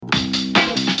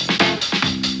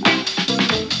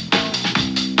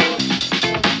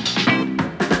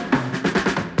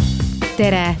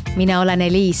Tere, mina olen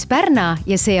Eliis Pärna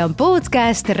ja see on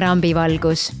podcast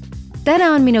Rambivalgus.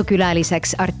 Täna on minu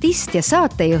külaliseks artist ja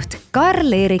saatejuht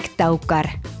Karl-Erik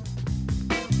Taukar.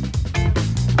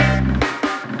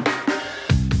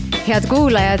 Head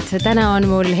kuulajad, täna on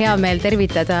mul hea meel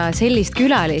tervitada sellist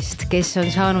külalist, kes on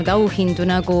saanud auhindu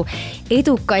nagu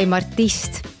edukaim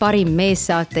artist, parim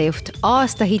meessaatejuht,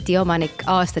 aasta hiti omanik,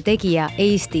 aasta tegija,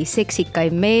 Eesti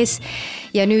seksikaim mees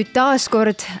ja nüüd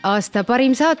taaskord aasta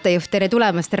parim saatejuht. Tere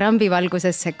tulemast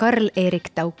Rambivalgusesse,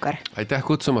 Karl-Erik Taukar. Aitäh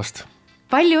kutsumast.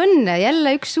 Palju õnne,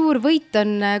 jälle üks suur võit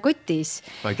on kotis.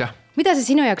 Aitäh. Mida see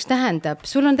sinu jaoks tähendab?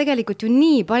 Sul on tegelikult ju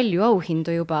nii palju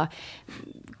auhindu juba.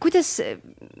 Kuidas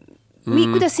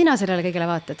sina sellele kõigele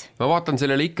vaatad? Ma vaatan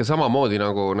sellele ikka samamoodi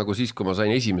nagu siis, kui ma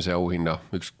sain esimese auhinna.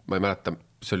 Ma ei mäleta,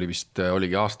 see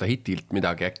oligi aasta hitilt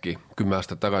midagi äkki 10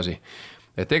 aastat tagasi.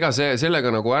 Et ega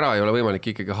sellega nagu ära ei ole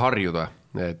võimalik ikkagi harjuda.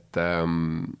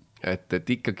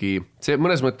 Et ikkagi see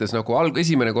mõnes mõttes nagu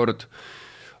esimene kord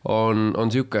on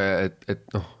siuke,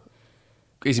 et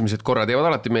esimesed korrad jäävad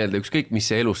alati meelde, ükskõik mis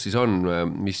see elus siis on,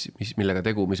 millega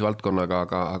tegu, mis valdkonnaga,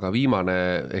 aga viimane,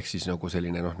 ehk siis nagu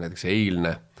selline, näiteks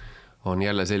eilne, on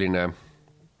jälle selline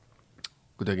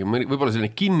kuidagi võib-olla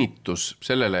selline kinnitus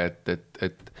sellele,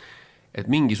 et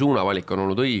mingi suunavalik on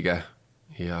olnud õige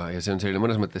ja see on selline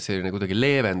mõnes mõttes selline kuidagi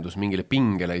leevendus mingile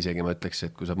pingele isegi, ma ütleks,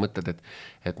 et kui sa mõtled,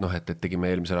 et tegime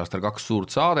eelmisel aastal 2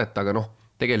 suurt saadet, aga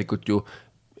tegelikult ju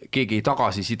keegi ei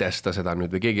tagasisidesta seda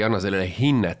nüüd või keegi ei anna sellele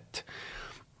hinnet,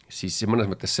 siis mõnes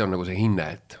mõttes see on nagu see hinne,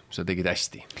 et sa tegid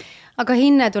hästi. Aga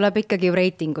hinne tuleb ikkagi ju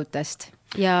reitingutest.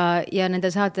 Ja nende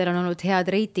saatel on olnud head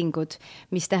reitingud,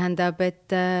 mis tähendab,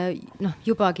 et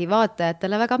jubagi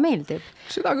vaatajatele väga meeldib.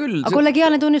 Seda küll. Aga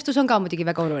kollegiaalne tunnistus on ka muidugi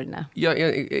väga oluline. Ja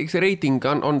see reiting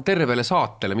on tervele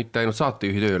saatele, mitte ainult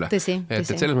saatejuhi tööle. Tõsi.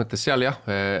 Et selles mõttes seal jah,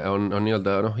 on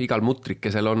nii-öelda igal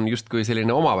mutrikesel on justkui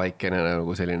selline omaväikene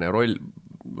nagu selline roll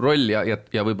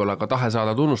ja võib-olla ka tahe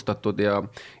saada tunnustatud ja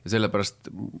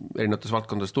sellepärast erinevates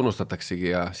valdkondades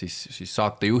tunnustataksegi ja siis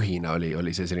saatejuhina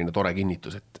oli see selline tore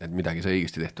kinnitus, et midagi sai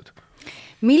õigesti tehtud.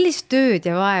 Millist tööd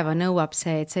ja vaeva nõuab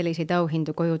see, et selliseid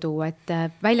auhindu koju tuua, et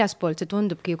väljaspoolt see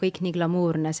tundubki ju kõik nii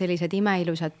glamuurne, sellised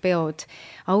imeilusad peod,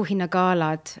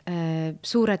 auhinnagaalad,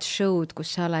 suured show'd,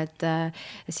 kus sa oled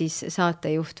siis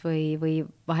saatejuht või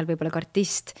vahel võib-olla ka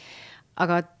artist,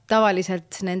 aga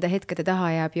tavaliselt nende hetkede taha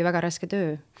jääb ju väga raske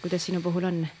töö. Kuidas sinu puhul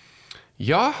on?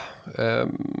 Jah,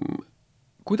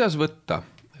 kuidas võtta?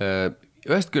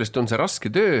 Ühest küljest on see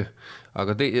raske töö,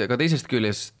 aga teisest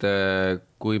küljest,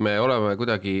 kui me oleme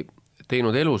kuidagi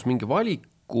teinud elus mingi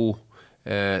valiku,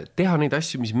 teha neid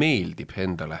asju, mis meeldib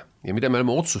endale ja mida me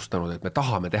oleme otsustanud, et me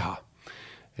tahame teha.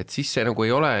 Et siis see nagu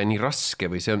ei ole nii raske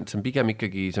või see on pigem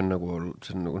ikkagi, see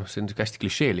on hästi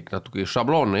klišeelik, natuke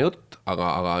šabloonne jutt,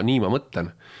 aga nii ma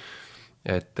mõtlen.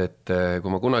 Et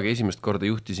kui ma kunagi esimest korda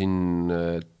juhtisin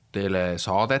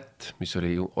telesaadet, mis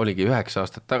oligi 9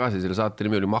 aastat tagasi, selle saate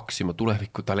nimi oli Maxima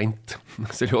tuleviku talent.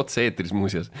 See oli otse-eetris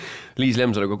muuseas. Liis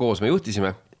Lemsaluga koos me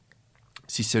juhtisime.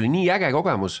 Siis see oli nii äge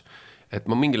kogemus, et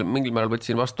ma mingil määral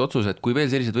võtsin vastu otsuse, et kui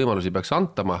veel selliseid võimalusi peaks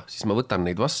antama, siis ma võtan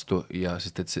neid vastu ja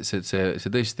sest et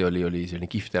see tõesti oli selline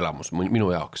kihvt elamus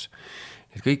minu jaoks.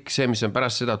 Et kõik see, mis on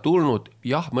pärast seda tulnud,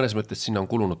 jah, mõnes mõttes sinna on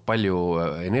kulunud palju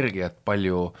energiat,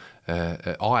 palju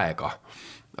aega,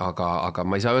 aga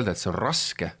ma ei saa öelda, et see on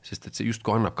raske, sest et see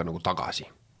justkui annab ka nagu tagasi.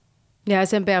 Ja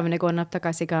see on peamine, kui annab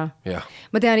tagasi ka. Ja.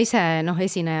 Ma tean ise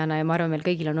esinejana ja ma arvan, meil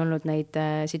kõigil on olnud neid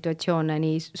situatsioone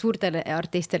nii suurtel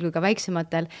artistel kui ka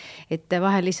väiksematel, et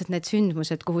vahel lihtsalt need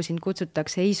sündmused, kuhu sind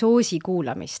kutsutakse, ei soosi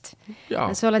kuulamist. Ja,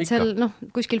 sa oled ikka.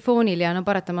 seal kuskil foonil ja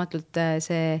paratamatult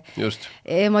see Just.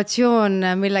 emotsioon,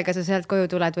 millega sa sealt koju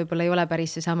tuled, võib-olla ei ole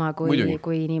päris see sama,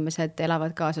 kui inimesed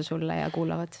elavad kaasa sulle ja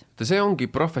kuulavad. See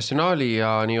ongi professionaali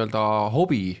ja nii-öelda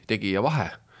hobi tegija vahe.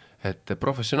 Et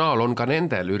professionaal on ka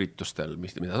nendel üritustel,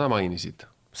 mida sa mainisid.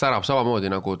 Särab samamoodi,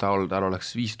 nagu tal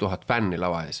oleks 5000 fänni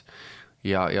lava ees.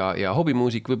 Ja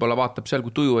hobimuusik võib-olla vaatab seal,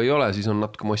 kui tuju ei ole, siis on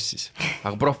natuke mossis.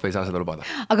 Aga prof ei saa seda lubada.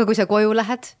 Aga kui sa koju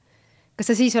lähed, kas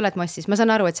sa siis oled mossis? Ma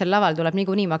saan aru, et seal laval tuleb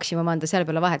nii maksimum anda, seal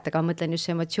peale vahet, aga mõtlen just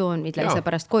see emotsioon, millega sa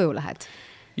pärast koju lähed.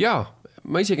 Jaa,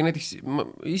 ma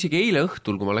isegi eile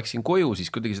õhtul, kui ma läksin koju, siis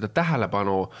kuidagi seda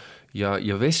tähelepanu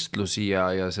ja vestlusi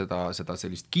ja seda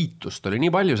sellist kiitust oli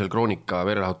nii palju seal kroonika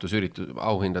meelelahutusüritus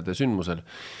auhindade sündmusel.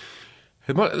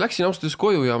 Et ma läksin austustes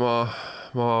koju ja ma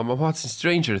vaatasin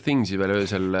Stranger Thingsi veel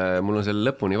öösel, mul on selle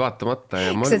lõpuni vaatamata.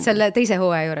 Kas see selle teise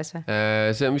hooaja juures või?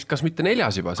 See on vist kas mitte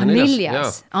 4. juba.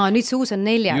 Neljas? Nüüd see uus on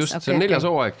 4. Just, see on 4.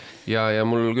 hooaeg. Ja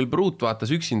mul küll pruut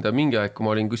vaatas üksinda mingi aeg, kui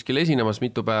ma olin kuskil esinemas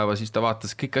mitu päeva, siis ta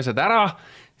vaatas kõik asjad ära,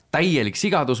 täielik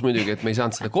sigadus muidugi, et me ei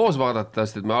saanud seda koos vaadata,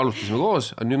 sest et me alustasime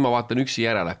koos, aga nüüd ma vaatan üksi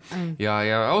järele. Ja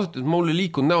ausalt, et mul ei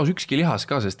liikunud näos ükski lihas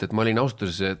ka, sest et ma olin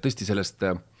austuses tõesti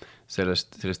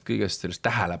sellest kõigest sellest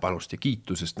tähelepanust ja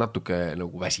kiitusest natuke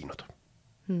nagu väsinud.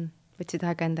 Võtsid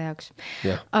aega enda jaoks.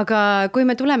 Aga kui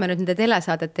me tuleme nüüd nende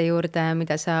telesaadete juurde,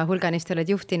 mida sa hulganisti oled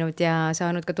juhtinud ja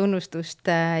saanud ka tunnustust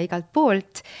igalt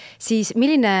poolt, siis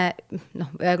milline,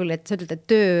 küll, et sa ütled, et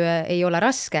töö ei ole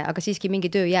raske, aga siiski mingi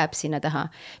töö jääb sinna taha.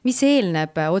 Mis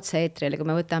eelneb otse-eetrile, kui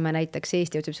me võtame näiteks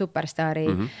Eesti otsib superstaari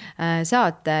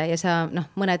saate ja sa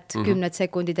mõned 10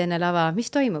 sekundid enne lava,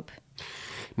 mis toimub?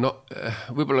 No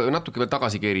võib-olla natuke veel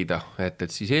tagasi keerida, et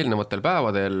siis eelnevatel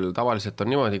päevadel tavaliselt on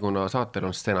niimoodi, kuna saatel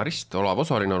on stsenarist, Olav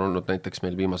Osorin on olnud näiteks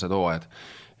meil viimased hooajad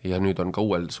ja nüüd on ka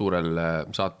uuel suurel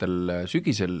saatel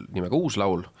sügisel nimega Uus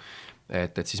laul,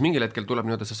 et siis mingil hetkel tuleb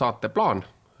nii-öelda see saateplaan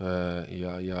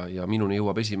ja minuni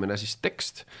jõuab esimene siis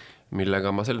tekst,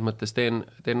 millega ma selles mõttes teen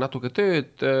natuke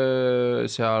tööd,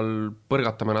 seal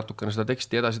põrgatame natukene seda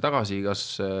teksti edasi-tagasi,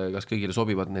 kas kõigile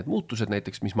sobivad need muutused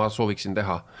näiteks, mis ma sooviksin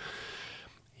teha.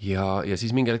 Ja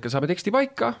siis mingil hetkel saame teksti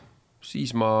paika,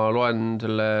 siis ma loen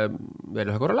selle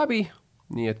veel ühe korra läbi,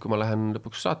 nii et kui ma lähen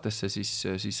lõpuks saatesse,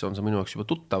 siis on see minu jaoks juba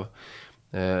tuttav.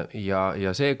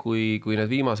 Ja see, kui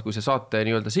see saate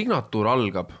nii-öelda signatuur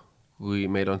algab, kui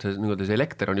meil on see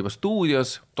elekter on juba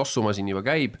stuudios, tossumasin juba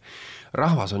käib,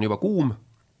 rahvas on juba kuum,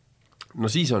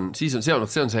 no siis on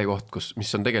see koht,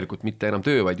 mis on tegelikult mitte enam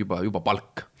töö, vaid juba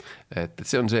palk. Et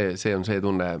see on see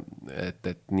tunne,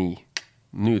 et nii,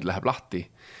 nüüd läheb lahti.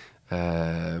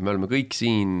 Me oleme kõik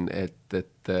siin,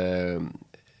 et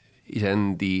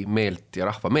iseendi meelt ja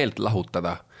rahva meelt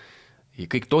lahutada ja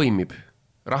kõik toimib.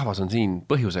 Rahvas on siin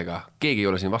põhjusega, keegi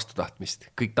ei ole siin vastutahtmist,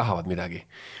 kõik tahavad midagi.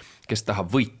 Kes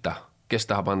tahab võita,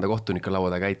 kes tahab anda kohtunike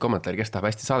laua taga häid kommentaari, kes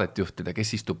tahab hästi saadet juhtida,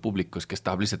 kes istub publikus, kes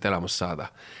tahab lihtsalt elamust saada.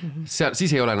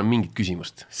 Siis ei ole enam mingit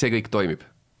küsimust, see kõik toimib.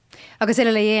 Aga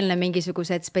sellele ei eelne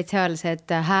mingisugused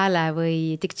spetsiaalsed hääle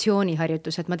või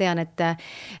diktsiooniharjutused. Ma tean, et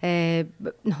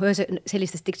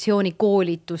sellistest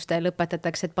diktsioonikoolituste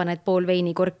lõpetatakse, et paned pool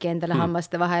veini korki endale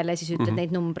hammaste vahele, siis ütled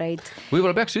neid numbreid.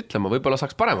 Võib-olla peaks ütlema, võib-olla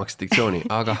saaks paremaks diktsiooni,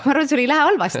 aga... ma arvan, sul ei lähe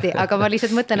halvasti, aga ma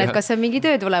lihtsalt mõtlen, et kas see on mingi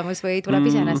töötulemus või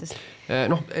tuleb iseenesest?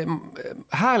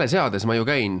 Hääle seades ma ju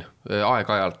käin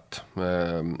aeg-ajalt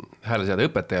hääleseade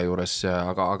õpetaja juures,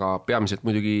 aga peamiselt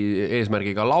muidugi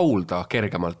eesmärgiga laulda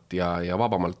kergemalt ja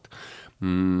vabamalt.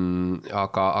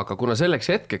 Aga kuna selleks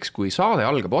hetkeks, kui saade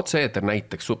algab, otse-eeter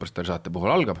näiteks Superstar saate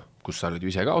puhul algab, kus sa oled ju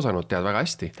ise ka osanud, tead väga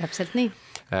hästi. Täpselt nii.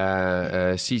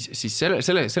 Siis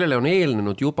sellele on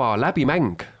eelnenud juba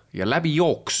läbimäng ja läbi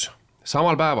jooks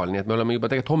samal päeval, nii et me oleme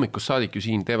juba tegelikult hommikust saadik ju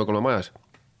siin TV3 majas.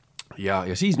 Ja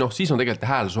siis on tegelikult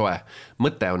hääl soe,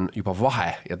 mõte on juba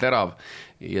vahe ja terav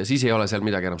ja siis ei ole seal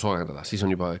midagi enam soojendada, siis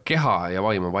on juba keha ja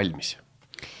vaim on valmis.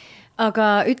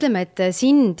 Aga ütleme, et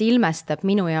sind ilmestab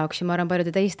minu jaoks ja ma arvan paljude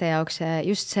teiste jaoks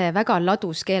just see väga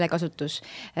ladus keelekasutus.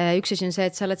 Üks asi on see,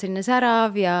 et sa oled selline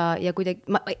särav ja kuidagi,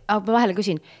 ma vahele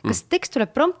küsin, kas tekst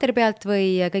tuleb prompteri pealt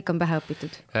või kõik on pähe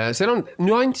õpitud? Seal on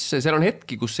nüansse, seal on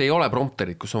hetki, kus ei ole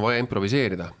prompterit, kus on vaja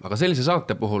improviseerida, aga sellise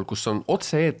saate puhul, kus on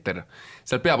otse-eeter,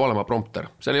 seal peab olema prompter,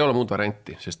 seal ei ole muud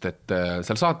varianti, sest et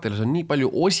seal saateles on nii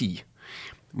palju osi,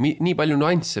 nii palju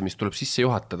nüansse, mis tuleb sisse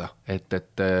juhatada,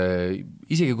 et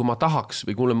isegi kui ma tahaks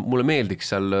või mulle meeldiks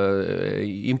seal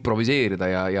improviseerida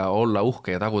ja olla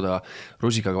uhke ja taguda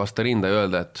rusikaga vastu rinda ja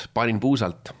öelda, et panin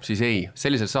puusalt, siis ei.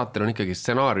 Sellisel saatel on ikkagi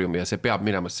stsenaarium ja see peab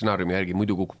minema stsenaariumi järgi,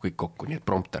 muidu kukub kõik kokku, nii et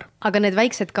prompter. Aga need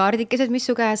väiksed kaardikesed,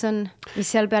 mis su käes on,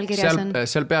 mis seal peal kirjas on?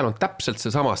 Seal peal on täpselt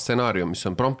see sama stsenaarium, mis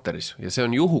on prompteris ja see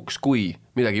on juhuks, kui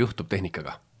midagi juhtub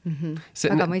tehnikaga.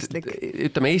 Väga mõistlik.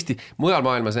 Ütleme Eesti, mujal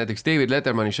maailmas näiteks David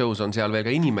Lettermani shows on seal veel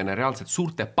ka inimene reaalselt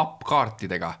suurte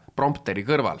pappkaartidega prompteri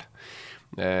kõrval,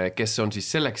 kes on siis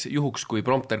selleks juhuks, kui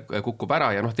prompter kukub ära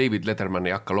ja David Letterman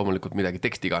ei hakka loomulikult midagi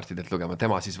tekstikaartidelt lugema,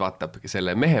 tema siis vaatab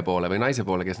selle mehe poole või naise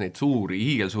poole, kes neid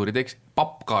hiigelsuuri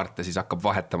pappkaarte siis hakkab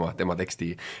vahetama tema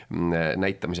teksti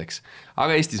näitamiseks.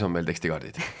 Aga Eestis on meil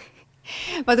tekstikaardid.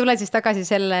 Ma tulen siis tagasi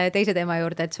selle teise teema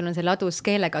juurde, et sul on see ladus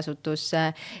keelekasutus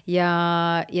ja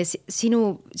sinu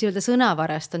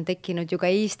sõnavarast on tekkinud ju ka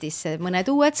Eestis mõned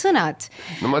uued sõnad.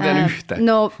 No ma tean ühte.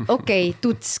 No okei,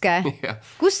 tutske.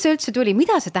 Kust see üldse tuli?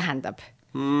 Mida see tähendab?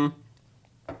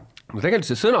 No tegelikult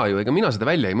see sõna ju, ega mina seda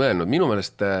välja ei mõelnud. Minu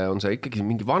meelest on see ikkagi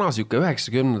mingi vana siuke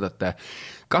 90-ndate,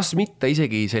 kas mitte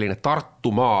isegi selline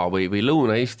Tartumaa või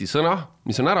Lõuna-Eesti sõna,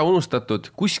 mis on ära unustatud.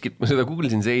 Kuskilt ma seda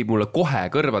kuulsin, see ei mulle kohe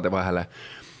kõrvade vahele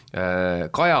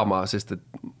kajama, sest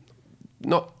et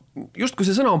just kui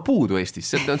see sõna on puudu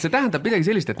Eestis, see tähendab midagi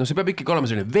sellist, et see peab ikkagi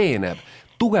olema selline veenev,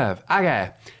 tugev, äge,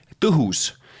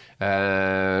 tõhus.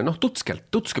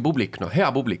 tutske publik,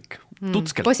 hea publik.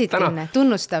 Tutskelt. Positiivne,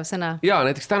 tunnustav sõna. Jaa,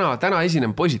 näiteks täna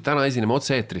esineme poisid, täna esineme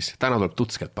otse-eetris, täna tuleb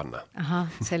tutskelt panna. Aha,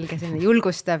 selge, selline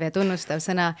julgustav ja tunnustav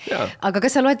sõna. Ja. Aga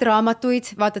kas sa loed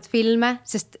raamatuid, vaatad filme,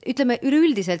 sest ütleme,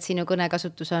 üleüldiselt sinu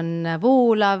kõnekasutus on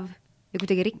voolav ja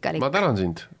kuidagi rikkalik. Ma tänan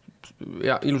sind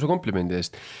ja ilusa komplimendi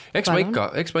eest. Eks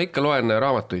ma ikka loen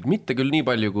raamatuid, mitte küll nii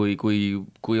palju,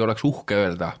 kui oleks uhke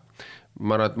öelda.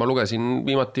 Ma lugesin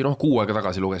viimati, kuu aega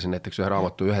tagasi lugesin näiteks ühe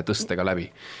raamatu ühe tõstega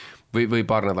läbi või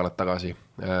paar nädalat tagasi.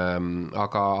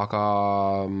 Aga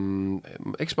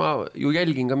eks ma ju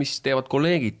jälgin ka, mis teevad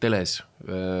kolleegid teles,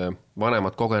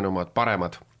 vanemad, kogenumad,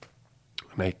 paremad.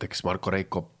 Näiteks Marko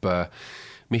Reikop,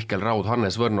 Mihkel Raud,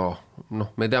 Hannes Võrno,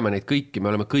 me teame neid kõiki,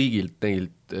 me oleme kõigilt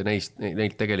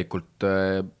neilt tegelikult,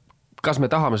 kas me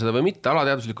tahame seda või mitte,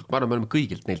 alateaduslikult, ma arvan, me oleme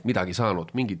kõigilt neilt midagi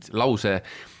saanud, mingid lause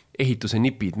ehituse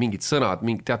nipid, mingid sõnad,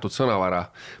 mingi teatud sõnavara,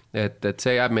 et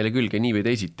see jääb meile külge nii või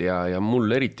teisiti ja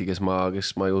mul eriti, kes ma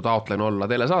ju taotlen olla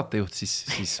telesaatejuht,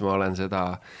 siis ma olen seda,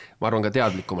 ma arvan ka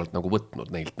teadlikumalt nagu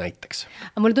võtnud neilt näiteks.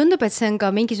 Aga mulle tundub, et see on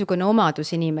ka mingisugune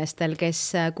omadus inimestel, kes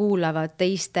kuulavad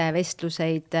teiste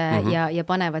vestluseid ja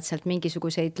panevad sealt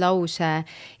mingisuguseid lause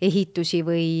ehitusi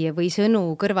või sõnu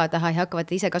kõrva taha ja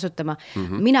hakkavad ise kasutama.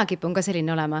 Mina kipun ka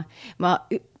selline olema. Ma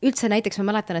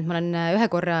mäletan, et ma olen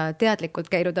ühe korra teadlikult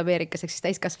käinud Ameerikas, ehk siis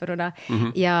täiskasvanuna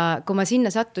ja kui ma sinna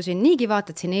sattusin, niigi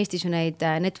vaatad siin Eestis ju neid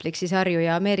Netflixi sarju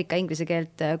ja Ameerika inglise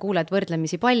keelt kuuled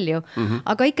võrdlemisi palju,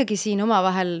 aga ikkagi siin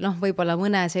omavahel võib-olla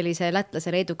mõne sellise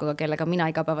lätlasele edukaga, kellega mina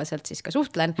igapäevaselt siis ka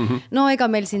suhtlen. Ega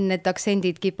meil siin need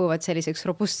aktsendid kipuvad selliseks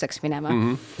robustseks minema.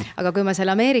 Aga kui ma seal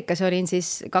Ameerikas olin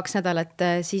siis 2 nädalat,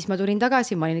 siis ma tulin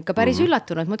tagasi, ma olin ikka päris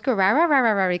üllatunud, muudki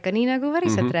ikka nii nagu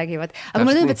päriselt räägivad. Aga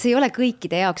mulle tundub, et see ei ole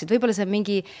kõikide jaoks, et võib-olla see on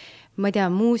mingi, ma ei tea,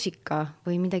 muusika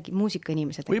või midagi, muusika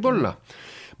inimesed. Võib-olla.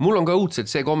 Mul on ka õudselt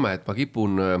see komme, et ma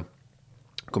kipun,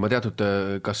 kui ma teatud,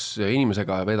 kas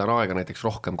inimesega veedan aega näiteks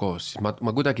rohkem koos, siis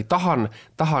ma kuidagi tahan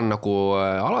nagu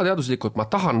alateaduslikult, ma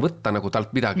tahan võtta nagu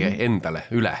talt midagi endale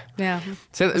üle.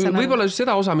 Võib-olla just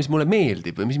seda osa, mis mulle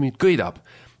meeldib või mis mind köidab.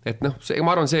 Et ma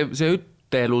arvan, see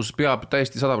ütelus peab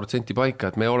täiesti 100% paika,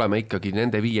 et me oleme ikkagi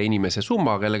nende 5 inimese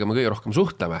summa, kellega me kõige rohkem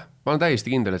suhtleme. Ma olen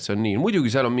täiesti kindel, et see on nii.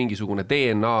 Muidugi seal on mingisugune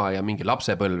DNA ja mingi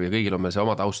lapsepõlv ja kõigil on meil see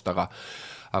oma taustaga,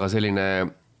 aga selline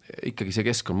ikkagi see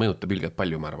keskkond mõjutab ilgelt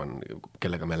palju, ma arvan,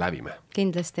 kellega me lävime.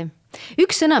 Kindlasti.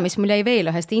 Üks sõna, mis mul jäi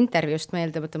veel ühest intervjuust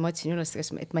meelde, ma otsin üles,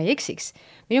 et ma ei eksiks.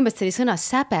 Minu meelest see oli sõna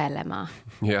säbelema.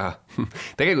 Jaa,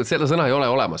 tegelikult seda sõna ei ole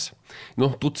olemas.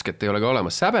 Tutsket ei ole ka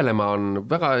olemas. Säbelema on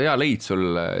väga hea leid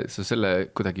sul, sa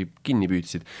selle kuidagi kinni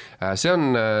püüdsid. See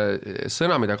on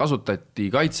sõna, mida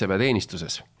kasutati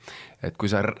kaitseväeteenistuses. Et kui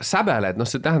sa säbeled,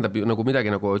 see tähendab nagu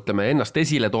midagi nagu, ütleme, ennast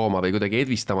esile tooma või kuidagi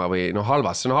edvistama või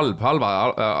halvas, see on halva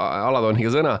alatooniga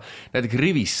sõna. Näiteks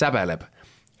rivis säbeleb.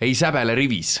 Ei säbele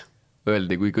rivis,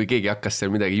 öeldi, kui keegi hakkas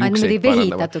seal midagi juukseid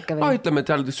parandama. Ütleme,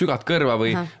 et seal sügad kõrva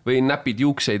või näpid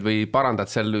juukseid või parandad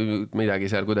seal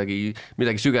midagi seal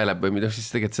midagi sügeleb või midagi,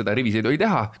 siis tegelikult seda rivis ei tohi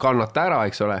teha, kannata ära,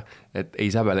 eks ole, et ei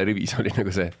säbele rivis oli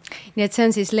nagu see. Nii et see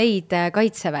on siis leid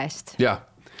kaitseväest? Jah.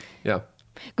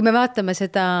 Kui me vaatame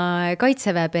seda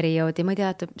kaitseväeperioodi, ma ei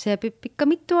tea, see ikka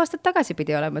mitu aastat tagasi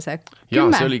pidi olema see 10.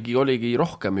 Jaa, see oligi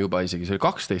rohkem juba isegi, see oli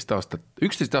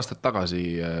 11 aastat tagasi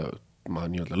ma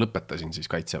nii-öelda lõpetasin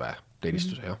siis kaitseväe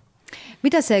teenistuse, jah.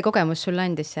 Mida see kogemus sulle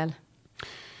andis seal?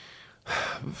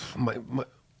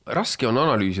 Raske on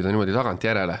analüüsida niimoodi tagant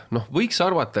järele. Võiks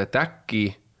arvata, et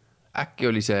äkki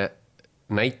oli see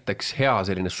näiteks hea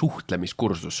selline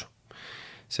suhtlemiskursus.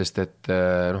 Sest et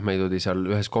meid oli seal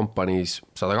ühes kompaniis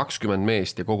 120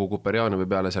 meest ja kogu Kuperjaanovi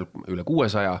peale seal üle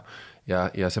 600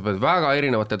 ja sa pead väga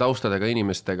erinevate taustadega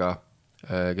inimestega,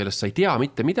 kellest sa ei tea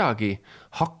mitte midagi,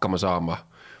 hakkama saama.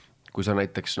 Kui sa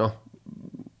näiteks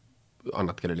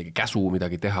annad kellelegi käsu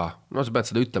midagi teha, sa pead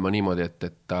seda ütlema niimoodi,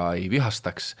 et ta ei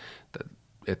vihastaks,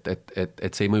 et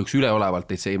see ei mõjuks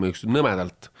üleolevalt, et see ei mõjuks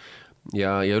nõmedalt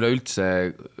ja üleüldse,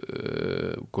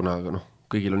 kuna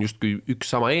kõigil on justkui üks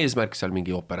sama eesmärk, seal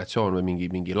mingi operatsioon või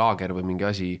mingi laager või mingi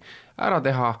asi ära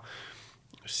teha,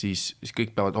 siis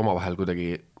kõik peavad omavahel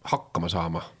kuidagi hakkama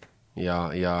saama.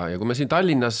 Ja kui me siin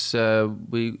Tallinnas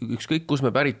või ükskõik, kus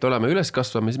me pärit oleme üles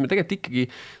kasvame, siis me tegelikult ikkagi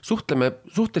suhtleme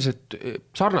suhteliselt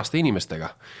sarnaste inimestega.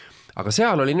 Aga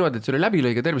seal oli niimoodi, et see oli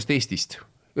läbilõige tervest Eestist.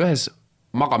 Ühes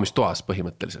magamistoas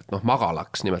põhimõtteliselt,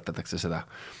 magalaks nimetatakse seda.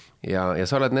 Ja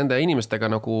sa oled nende inimestega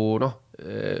nagu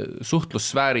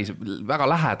suhtlussfääris väga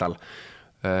lähedal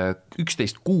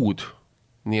 11 kuud,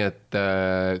 nii et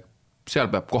seal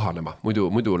peab kohanema,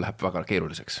 muidu läheb väga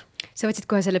keeruliseks. Sa võtsid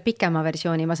kohe selle pikema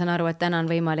versiooni, ma saan aru, et täna on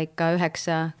võimalik ka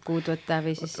 9 kuud võtta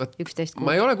või siis 11 kuud.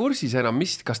 Ma ei ole kursis enam,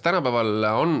 kas tänapäeval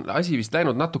on asi vist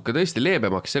läinud natuke tõesti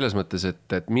leebemaks selles mõttes,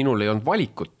 et minul ei olnud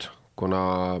valikut, kuna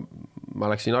ma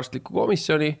läksin arstliku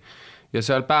komisjoni ja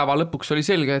seal päeva lõpuks oli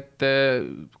selge, et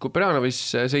Kuperjanovis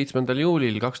 7.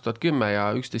 juulil 2010 ja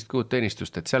 11 kuud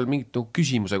teenistust, et seal mingit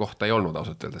küsimuse kohta ei olnud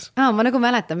ausalt öeldes. Ma nagu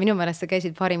mäletan, minu meelest sa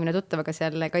käisid paari minu tuttavaga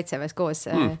seal Kaitseväes koos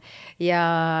ja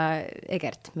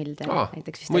Egert Milde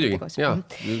näiteks vist muidugi, koos.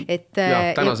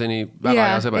 tänaseni väga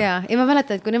hea sõber. Ja ma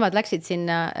mäletan, et kui nemad läksid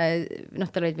sinna,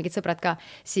 tal olid mingid sõbrad ka,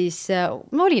 siis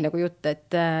oli nagu jutt, et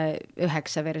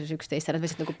 9 versus 11, nad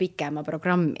võisid nagu pikema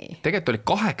programmi. Tegelikult oli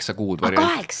 8 kuud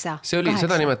variant. 8?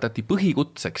 Seda nimetati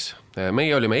põhikutseks.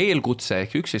 Meie olime eelkutse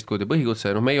ehk 11 kuud ja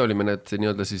põhikutse, meie olime need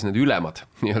ülemad,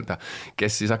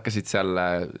 kes siis hakkasid seal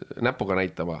näpuga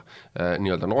näitama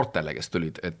noortele, kes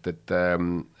tulid.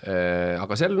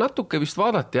 Aga seal natuke vist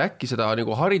vaadati äkki seda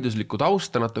nagu hariduslikku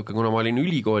tausta natuke, kuna ma olin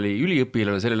ülikooli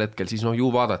üliõpilane sellel hetkel, siis ju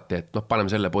vaadati, et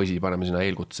paneme selle poisi, paneme sinna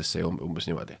eelkutsesse umbes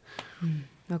niimoodi.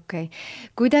 Okei.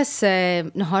 Kuidas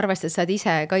arvestades sa oled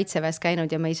ise Kaitseväes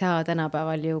käinud ja me ei saa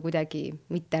tänapäeval ju kuidagi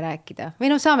mitte rääkida.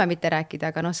 Või saame mitte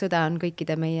rääkida, aga sõda on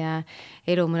kõikide meie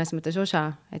elu mõnes mõttes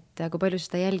osa. Et kui palju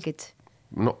seda jälgid?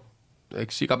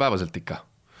 Eks igapäevaselt ikka.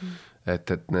 Et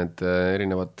need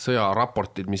erinevad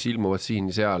sõjaraportid, mis ilmuvad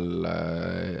siin ja seal,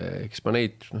 eks ma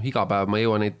neid, iga päev ma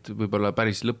jõuan neid võib-olla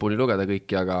päris lõpuni lugeda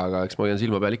kõiki, aga eks ma hoian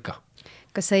silma peal ikka.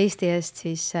 Kas sa Eesti eest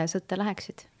siis sõtta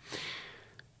läheksid?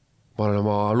 Ma olen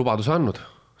oma lubaduse andnud.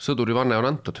 Sõdurivanne on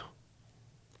antud.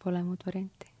 Pole muud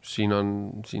varianti.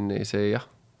 Siin see jah,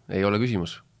 ei ole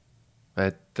küsimus.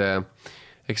 Et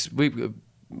eks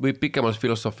võib pikemalt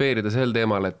filosofeerida sel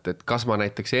teemal, et kas ma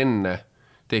näiteks enne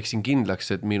teeksin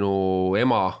kindlaks, et minu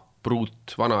ema,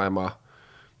 pruut, vanaema,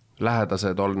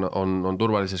 lähedased on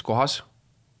turvalises kohas.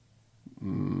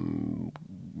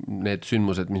 Need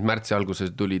sündmused, mis märtsi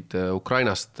alguses tulid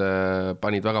Ukrainast,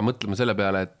 panid väga mõtlema selle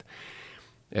peale,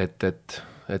 et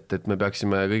me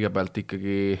peaksime kõigepealt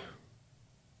ikkagi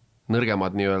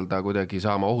nõrgemad kuidagi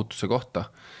saama ohutuse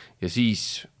kohta ja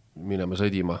siis minema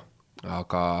sõdima.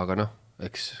 Aga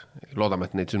eks loodame,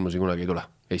 et neid sündmusi kunagi ei tule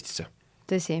Eestisse.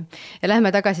 Tõsi. Ja lähme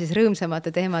tagasi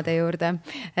rõõmsamate teemade juurde.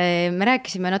 Me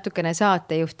rääkisime natukene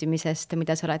saatejuhtimisest,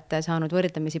 mida sa oled saanud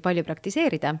võrdlemisi palju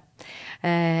praktiseerida.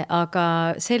 Aga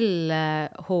sel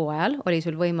hooajal oli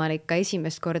sul võimalik ka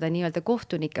esimest korda nii-öelda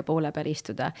kohtunike poole peal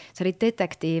istuda. Sa olid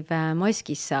detektiiv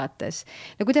Maskis saates.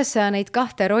 No kuidas sa neid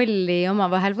 2 rolli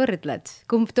omavahel võrdled?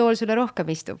 Kumb tool sulle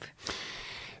rohkem istub?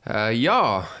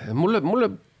 Jaa,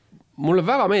 mulle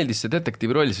väga meeldis see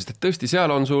detektiivi roll, sest et tõesti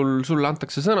seal on sulle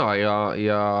antakse sõna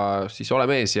ja siis ole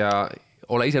mees ja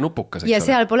ole ise nupukas. Ja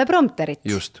seal pole prompterit.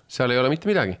 Just, seal ei ole mitte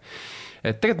midagi.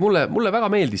 Et tegelikult mulle väga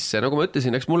meeldis see, nagu ma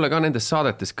ütlesin, eks mulle ka nendes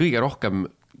saadetes kõige rohkem,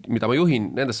 mida ma juhin,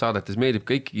 nendes saadetes meeldib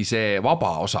kõiki see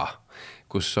vaba osa,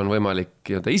 kus on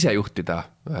võimalik ise juhtida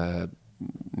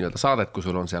saadet, kui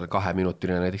sul on seal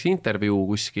 2-minutiline näiteks intervjuu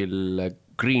kuskil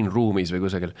green roomis või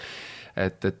kusagil.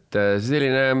 Et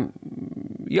selline,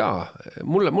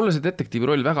 mulle see detektiivi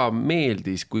roll väga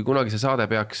meeldis, kui kunagi see saade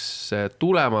peaks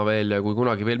tulema veel ja kui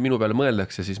kunagi veel minu peale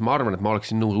mõeldakse, siis ma arvan, et ma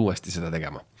oleksin nõus uuesti seda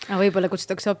tegema. Võib-olla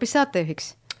kutsutakse hoopis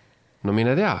saatejuhiks? No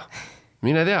mine tea,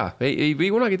 ei või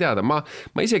kunagi teada. Ma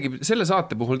isegi selle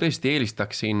saate puhul tõesti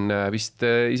eelistaksin vist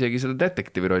isegi seda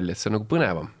detektiivi rolli, et see on nagu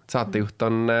põnevam. Saatejuht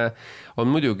on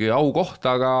muidugi au koht,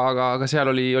 aga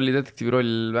seal oli detektiivi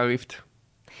roll väga kihvt.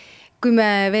 Kui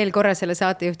me veel korra selle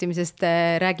saatejuhtimisest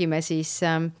räägime, siis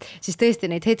tõesti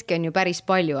neid hetki on ju päris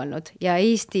palju olnud ja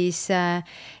Eestis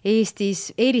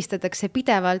eelistatakse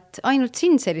pidevalt ainult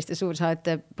sind selliste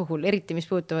suursaate puhul, eriti mis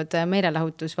puutuvad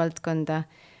meelelahutusvaldkonda.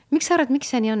 Miks sa arvad, miks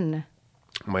see nii on?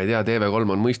 Ma ei tea,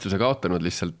 TV3 on mõistuse kaotanud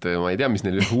lihtsalt, ma ei tea, mis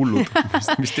neil hullud,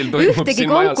 mis teil toimub ühtegi siin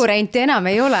majas. Konkurenti enam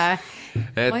ei ole.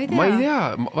 Ma ei tea,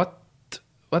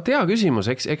 vaat hea küsimus,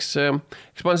 eks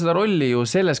ma olen seda rolli ju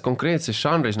selles konkreetses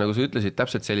žanris, nagu sa ütlesid,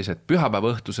 täpselt sellised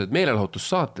pühapäevaõhtused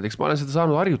meelelahutussaated, eks ma olen seda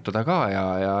saanud harjutada ka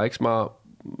ja eks ma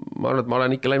arvan, et ma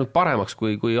olen ikka läinud paremaks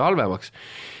kui halvemaks.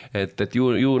 Et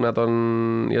ju nad on,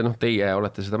 ja teie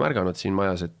olete seda märganud siin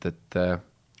majas,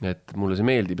 et mulle see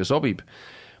meeldib ja sobib.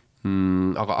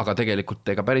 Aga tegelikult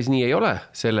ega päris nii ei ole.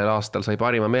 Sellel aastal sai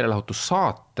parima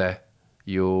meelelahutussaate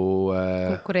ju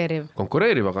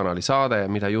konkureeriva kanali saade,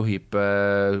 mida juhib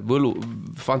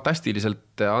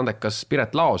fantastiliselt andekas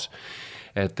Piret Laos.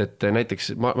 et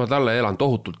näiteks ma talle elan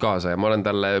tohutult kaasa ja ma olen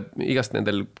talle igast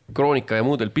nendel kroonika ja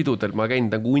muudel pidudel, ma käin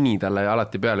kuni talle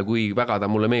alati peale, kui väga ta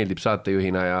mulle meeldib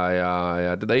saatejuhina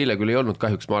ja teda eile küll ei olnud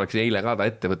kahjuks, ma oleks eile ka ta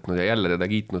ette võtnud ja jälle teda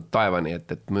kiitnud taevani,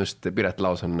 et minu arust Piret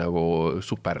Laos on nagu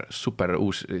super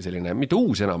uus selline, mitte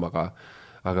uus enam, aga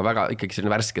väga ikkagi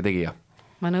selline värske tegija.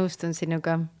 Ma nõustun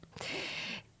sinuga.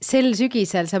 Sel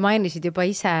sügisel sa mainisid juba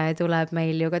ise, tuleb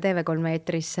meil ju ka TV3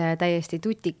 eetris täiesti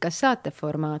tutikas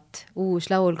saateformaat,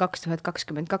 uus laul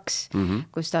 2022,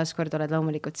 kus taaskord oled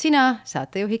loomulikult sina,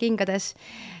 saatejuhi kingades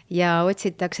ja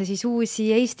otsitakse siis uusi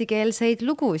eestikeelseid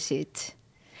lugusid.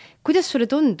 Kuidas sulle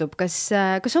tundub, kas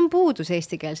on puudus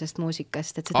eestikeelsest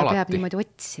muusikast, et seda peab niimoodi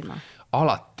otsima?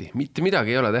 Alati, mitte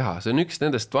midagi ei ole teha. See on üks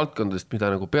nendest valdkondadest,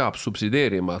 mida nagu peab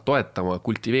subsideerima, toetama,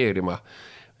 kultiveerima,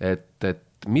 et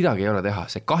midagi ei ole teha.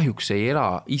 See kahjuks ei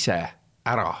ela ise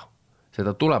ära.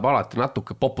 Seda tuleb alati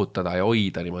natuke poputada ja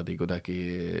hoida niimoodi kuidagi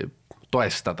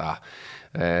toestada.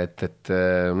 Et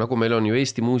nagu meil on ju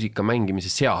Eesti muusika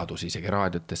mängimise seadus isegi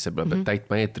raadiotesse, peab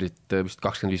täitma eetrit vist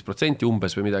 25%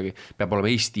 umbes või midagi, peab olema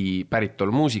Eesti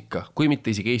päritolu muusika, kui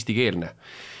mitte isegi eestikeelne.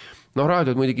 No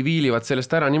raadiod muidugi viilivad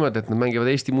sellest ära niimoodi, et nad mängivad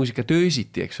Eesti muusika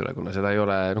töösiti, eks ole, kuna seda ei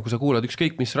ole, no kui sa kuulad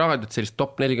ükskõik mis raadiot, sellist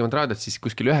top 40 raadiot, siis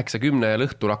kuskil 9-10 ja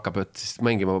lõhtul hakkab, et siis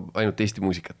mängima ainult Eesti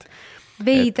muusikat.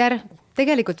 Veider,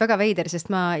 tegelikult väga veider,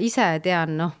 sest ma ise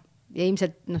tean, ja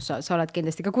ilmselt sa oled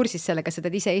kindlasti ka kursis sellega, sa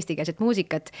teed ise eestikeelset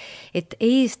muusikat, et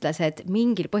eestlased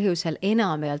mingil põhjusel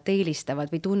enamjaolt eelistavad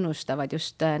või tunnustavad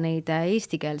just neid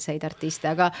eestikeelseid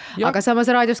artiste, aga samas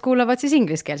raadios kuulavad siis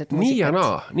ingliskeelset muusikat.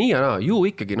 Nii ja naa, ju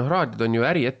ikkagi, raadiod on ju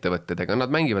äriettevõtted, ega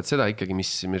nad mängivad seda ikkagi,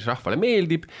 mis rahvale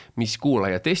meeldib, mis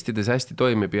kuulaja testides hästi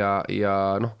toimib ja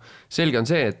selge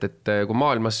on see, et kui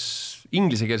maailmas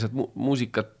inglisekeelset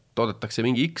muusikat toodetakse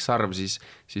mingi X arv, siis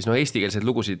eestikeelseid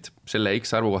lugusid selle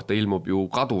X arvu kohta ilmub ju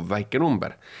kaduv väike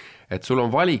number. Et sul on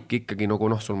valik ikkagi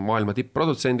nagu sul on maailma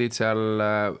tippprodutsendid seal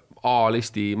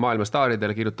A-listi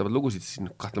maailmastaaridele kirjutavad lugusid, siis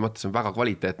kahtlemata see on väga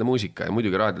kvaliteetne muusika ja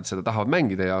muidugi raadiod seda tahavad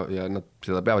mängida ja nad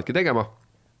seda peavadki tegema,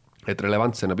 et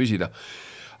relevantsena püsida.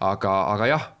 Aga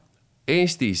jah,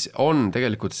 Eestis on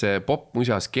tegelikult see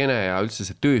popmusiaskene ja üldse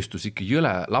see tööstus ikka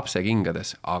jõle lapse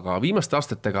kingades, aga viimaste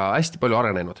aastatega hästi palju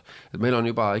arenenud. Et meil on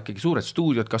juba ikkagi suured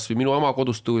stuudiod, kas või minu oma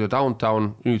kodustuudio Downtown,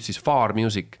 nüüd siis Far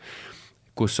Music,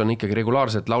 kus on ikkagi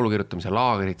regulaarselt laulukirjutamise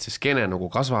laagerid, see skene nagu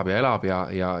kasvab ja elab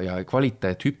ja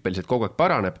kvaliteet hüppeliselt kogu aeg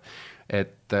paraneb.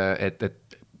 Et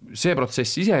see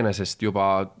protsess iseenesest juba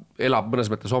elab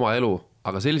mõnes mõttes oma elu,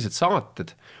 aga sellised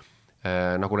saated,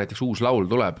 nagu näiteks uus laul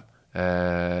tuleb,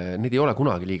 need ei ole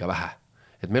kunagi liiga vähe.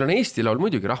 Et meil on Eesti laul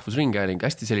muidugi rahvusringhääling,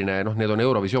 hästi selline, need on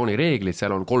Eurovisiooni reeglid,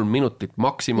 seal on 3 minutit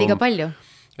maksimum. Liiga palju?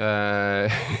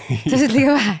 Sa saad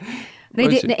liiga vähe?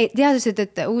 Teadused,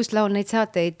 et uus laul neid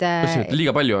saateid...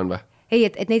 Liiga palju on või? Ei,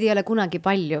 et neid ei ole kunagi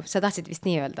palju, sa tahtsid vist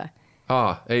nii öelda?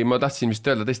 Ei, ma tahtsin vist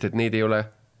öelda tõesti, et neid ei ole...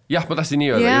 Jah, ma tahtsin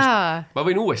nii öelda just. Ma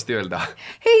võin uuesti öelda.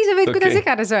 Ei, sa võid kuidas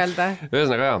iganes öelda.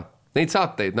 Ühesõnaga jah, neid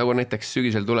saateid, nagu näiteks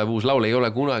sügisel tuleb uus laul, ei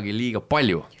ole kunagi liiga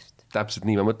palju. Täpselt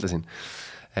nii ma mõtlesin.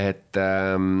 Et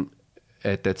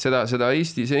seda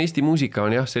Eesti muusika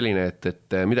on jah selline,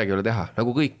 et midagi ei ole teha.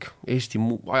 Nagu kõik Eesti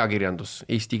ajakirjandus,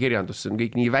 Eesti kirjandus, see on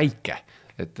kõik nii väike,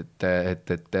 et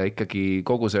ikkagi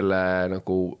kogu selle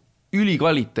nagu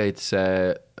ülikvaliteetse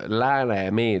lääne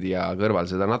meedia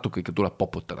kõrval seda natuke ikka tuleb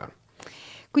poputada.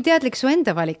 Kui teadlik su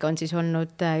enda valik on siis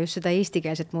olnud just seda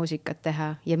eestikeelset muusikat teha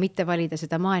ja mitte valida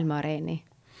seda maailmaareeni?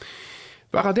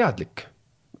 Väga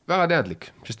teadlik,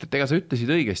 sest et ega sa ütlesid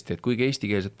õigesti, et kuigi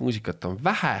eestikeelset muusikat on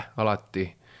vähe alati.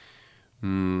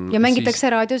 Ja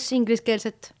mängitakse raadios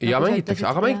ingliskeelset. Ja mängitakse,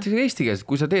 aga mängitakse eestikeelset,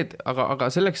 kui sa teed,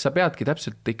 aga selleks sa peadki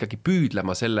täpselt ikkagi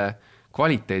püüdlema selle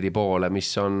kvaliteedi poole,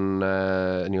 mis on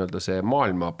nii-öelda see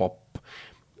maailma pop.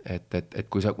 Et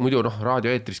kui sa muidu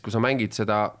raadioeetris, kui sa mängid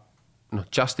seda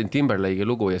Justin Timberlake'i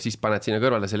lugu ja siis paned sinna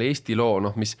kõrvale selle Eesti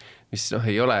loo, mis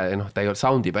ei ole, ta ei ole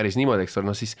soundi päris niimoodi, eks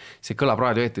ole, siis see kõlab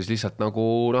raadioeetris lihtsalt nagu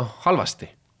halvasti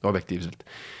objektiivselt.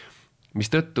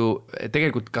 Mis tõttu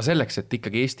tegelikult ka selleks, et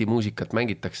ikkagi Eesti muusikat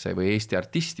mängitakse või Eesti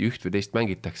artisti üht või teist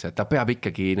mängitakse, et ta peab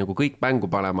ikkagi nagu kõik mängu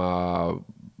panema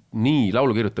nii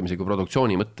laulu kirjutamise kui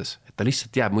produktsiooni mõttes, et ta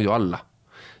lihtsalt jääb muidu alla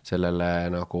sellele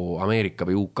nagu Ameerika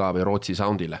või UK või Rootsi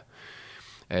soundile.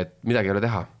 Et midagi ei ole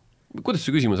teha. Kuidas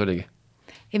see küsimus oligi?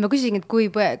 Ja ma küsisin, et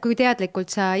kui teadlikult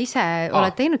sa ise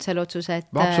oled teinud selle otsuse, et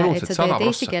sa teed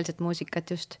eestikeelset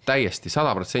muusikat just? Täiesti,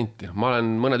 100%. Ma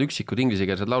olen mõned üksikud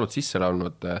inglisekeelsed laulud sisse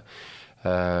laulnud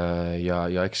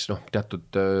ja eks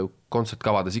teatud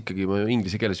kontsertkavades ikkagi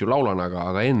inglise keeles ju laulan,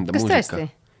 aga enda Kas muusika. Kas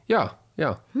tõesti?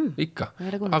 Jaa, ikka.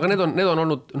 Aga need on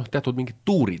olnud teatud mingid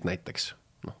tuurid näiteks.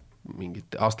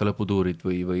 mingid aastalõputuurid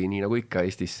või nii nagu ikka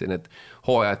Eestis need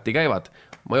hooajati käivad.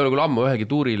 Ma ei ole küll ammu ühegi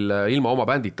tuuril ilma oma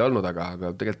bändita olnud,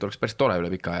 aga tegelikult oleks päris tore üle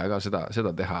pika aja ka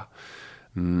seda teha.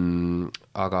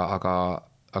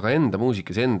 Aga enda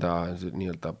muusikas, enda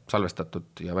nii-öelda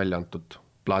salvestatud ja välja antud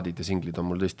plaadid ja singlid on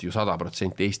mul tõesti ju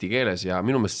 100% eesti keeles ja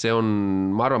minu meelest see on,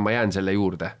 ma arvan, ma jään selle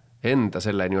juurde, enda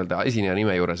selle nii-öelda esineja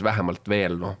nime juures vähemalt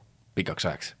veel pikaks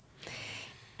ajaks.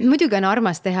 Muidugi on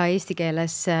armas teha eesti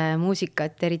keeles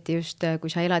muusikat, eriti just kui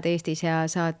sa elad Eestis ja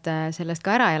saad sellest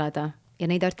ka ära elada ja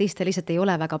neid artiste lihtsalt ei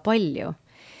ole väga palju.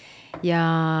 Ja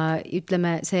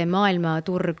ütleme, see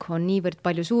maailmaturg on niivõrd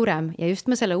palju suurem ja just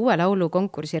ma selle uue laulu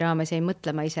konkursi raames jäin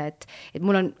mõtlema ise, et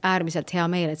mul on äärmiselt hea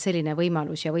meel, et selline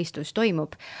võimalus ja võistlus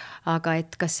toimub, aga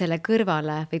et kas selle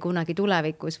kõrvale või kunagi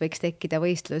tulevikus võiks tekkida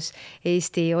võistlus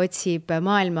Eesti otsib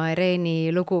maailma areeni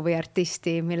lugu või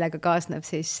artisti, millega kaasneb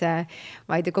siis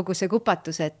ma ei tea, kogu see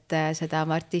kupatus, et seda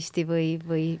artisti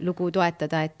või lugu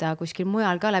toetada, et ta kuskil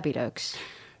mujal ka läbi lööks.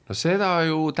 No seda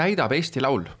ju täidab Eesti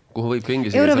laul, kuhu võib ka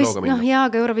inglise looga minna. Jaa,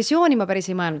 aga Eurovisiooni ma päris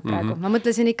ei mõelnud praegu. Ma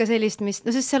mõtlesin ikka sellist,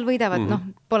 sest seal võidavad,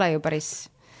 pole ju päris...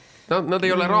 Nad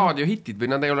ei ole raadiohitid või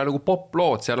nad ei ole nagu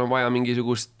poplood, seal on vaja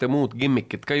mingisugust muud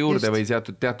gimmikit ka juurde või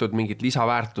teatud mingit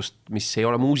lisaväärtust, mis ei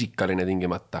ole muusikaline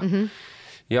tingimata.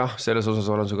 Jah, selles osas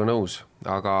olen suga nõus,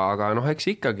 aga eks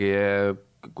ikkagi,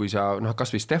 kui sa,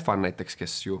 kas või Stefan näiteks,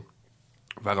 kes ju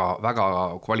väga, väga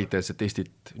kvaliteetset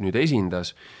Eestit nüüd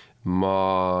esindas,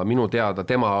 minu teada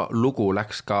tema lugu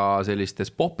läks ka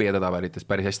sellistes popi edetabelites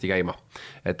päris hästi käima.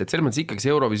 Et selles mõttes ikkagi see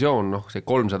Eurovisioon, see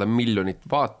 300 miljonit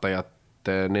vaatajat,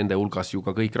 nende hulgas ju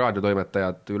ka kõik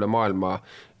raadiotoimetajad üle maailma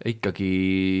ikkagi,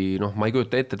 ma ei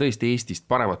kujuta ette tõesti Eestist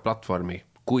paremat platvormi,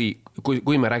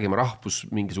 kui me räägime rahvus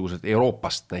mingisugusest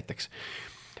Euroopast näiteks,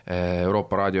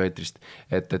 Euroopa raadioeetrist,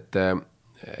 et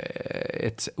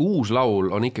uus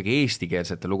laul on ikkagi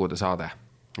eestikeelsete lugude saade.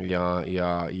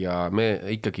 Ja me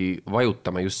ikkagi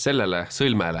vajutame just sellele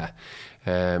sõlmele,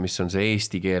 mis on see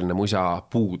eestikeelne musa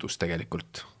puudus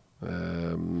tegelikult.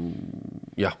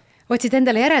 Jah. Otsid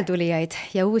endale järeltulijaid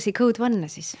ja uusi code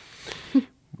vanne siis?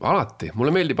 Alati.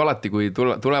 Mulle meeldib alati, kui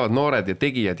tulevad noored ja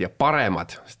tegijad ja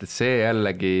paremad, sest et see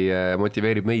jällegi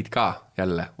motiveerib meid ka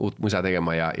jälle uut musa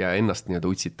tegema ja ennast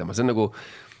nii-öelda utsitama. See on nagu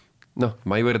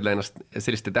ma ei võrdle ennast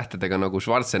selliste tähtedega nagu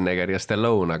Schwarzenegger ja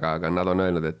Stallone, aga nad on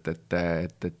öelnud, et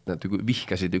nad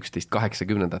vihkasid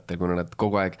 1180-ndatel, kuna nad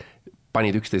kogu aeg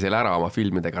panid üksteisele ära oma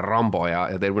filmidega Rambo ja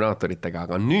Terminaatoritega,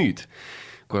 aga nüüd,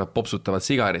 kui nad popsutavad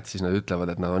sigarit, siis nad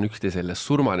ütlevad, et nad on üksteisele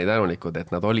surmani tänulikud,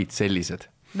 et nad olid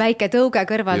sellised. Väike tõuge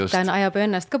kõrvalt ajab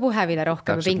ennast ka puhevile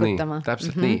rohkem pingutama.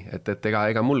 Täpselt nii, et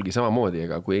ega mulgi samamoodi,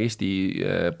 ega kui Eesti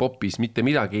popis mitte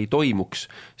midagi ei toimuks,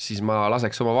 siis ma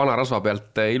laseks oma vana rasva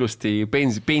pealt ilusti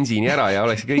bensiini ära ja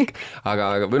oleks kõik,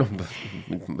 aga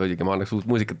muidugi ma annaks uut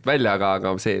muusikat välja,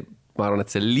 aga see, ma arvan,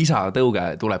 et see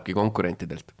lisatõuge tulebki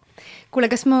konkurentidelt. Kuule,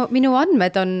 kas minu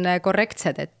andmed on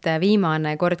korrektsed, et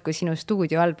viimane kord, kui sinu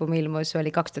stuudioalbum ilmus,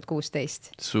 oli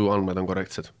 2016? Su andmed on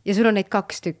korrektsed. Ja sul on neid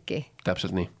 2 tükki?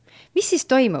 Täpselt nii. Mis siis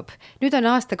toimub? Nüüd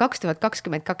on aasta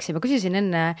 2022 ja ma küsisin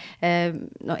enne,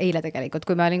 eile tegelikult,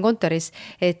 kui ma olin kontoris,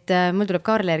 et mul tuleb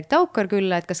Karl-Erik Taukar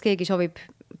külla, et kas keegi soovib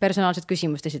personaalset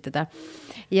küsimust esitada.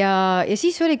 Ja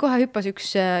siis oli kohe hüppas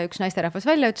üks naisterahvas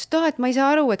välja, ütles, et ma ei saa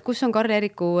aru, et kus on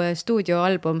Karl-Eriku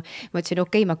stuudioalbum. Ma ütlesin,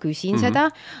 okei, ma küsin seda,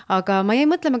 aga ma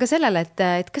jäin mõtlema ka sellele,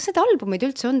 et kas need albumid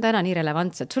üldse on täna nii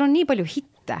relevantsed? Sul on nii palju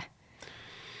hitte.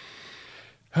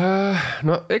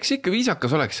 Eks ikka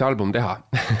viisakas oleks see album teha.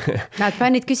 Näed,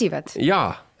 fännid küsivad.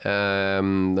 Jaa,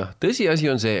 tõsiasi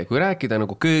on see, kui rääkida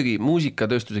nagu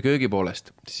muusikatööstuse köögi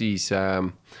poolest, siis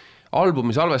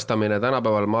albumi salvestamine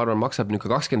tänapäeval, ma arvan, maksab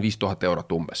 25 000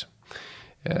 eurot umbes.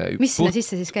 Mis sinna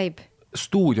sisse siis käib?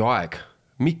 Stuudioaeg,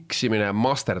 miksimine,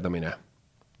 masterdamine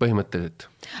põhimõtteliselt.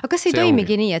 Aga kas ei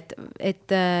toimigi nii,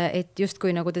 et just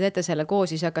kui nagu te teete selle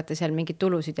koos, siis hakkate seal mingid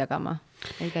tulusid jagama?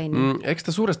 Ei käi nii? Eks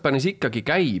ta suurest paanis ikkagi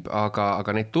käib,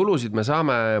 aga neid tulusid me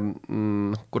saame,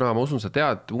 kuna ma usun, sa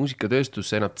tead, muusikatööstus,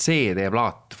 see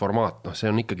CD-plaat formaat, see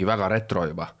on ikkagi väga retro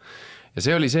juba. Ja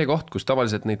see oli see koht, kus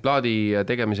tavaliselt neid plaadi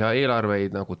tegemise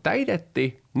eelarveid nagu täideti.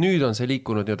 Nüüd on see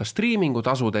liikunud nii-öelda streamingu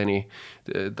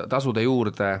tasude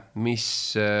juurde, mis,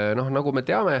 nagu me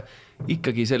teame,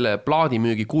 ikkagi selle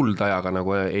plaadimüügi kuldajaga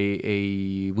nagu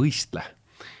ei võistle.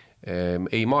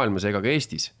 Ei maailmas ega ka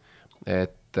Eestis.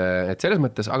 Et selles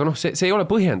mõttes, aga see ei ole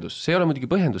põhjendus. See ei ole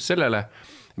muidugi põhjendus sellele,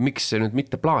 miks see nüüd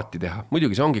mitte plaati teha.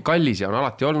 Muidugi see ongi kallis ja on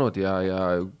alati olnud ja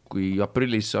kui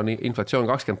aprillis on inflatsioon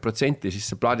 20%, siis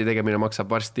see plaadi tegemine maksab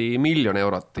varsti 1 000 000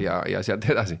 eurot ja sealt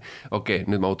edasi. Okei,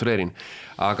 nüüd ma utreerin.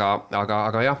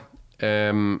 Aga jah,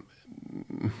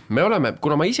 me oleme,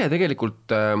 kuna ma ise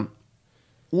tegelikult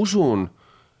usun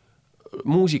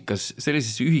muusikas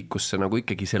sellisesse ühikusse nagu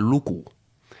ikkagi see lugu.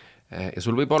 Ja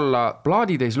sul võib olla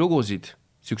plaaditäis lugusid,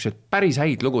 siuksed päris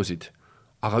häid lugusid,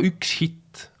 aga üks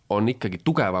hitt on ikkagi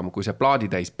tugevam kui see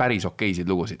plaaditäis päris okeisid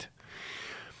lugusid.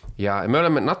 Ja me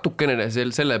oleme natukene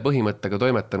selle põhimõttega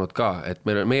toimetanud ka, et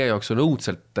meie jaoks on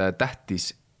õudselt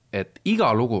tähtis, et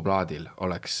iga lugu plaadil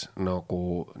oleks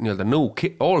nagu nii-öelda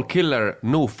all killer,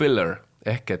 no filler,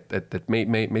 ehk et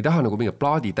me ei taha nagu mingi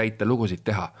plaadi täite lugusid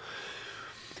teha.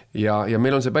 Ja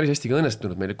meil on see päris hästi ka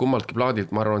õnnestunud, meil kummaltki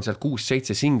plaadilt, ma arvan, on sealt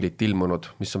 6-7 singlit ilmunud,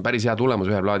 mis on päris hea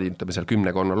tulemus ühe plaadi, ütleme seal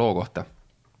 10 loo kohta.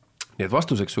 Nii et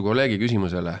vastuseks su kolleegi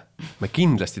küsimusele, me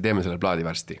kindlasti teeme selle plaadi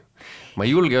varsti. Ma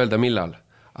ei julge öelda millal,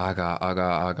 aga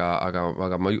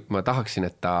ma tahaksin,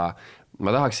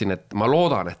 et ma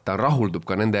loodan, et ta rahuldub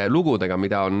ka nende lugudega,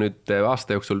 mida on nüüd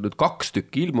aasta jooksul 2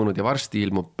 tükki ilmunud ja varsti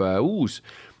ilmub uus.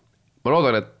 Ma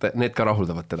loodan, et need ka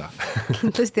rahuldavad teda.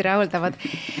 Kindlasti rahuldavad.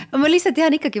 Ma lihtsalt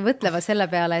jään ikkagi mõtlema selle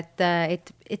peale,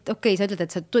 et okei, sa ütled,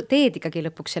 et sa teed ikkagi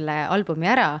lõpuks selle albumi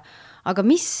ära, aga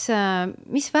mis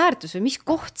väärtus või mis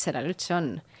koht sellel üldse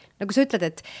on? Nagu sa ütled,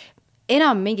 et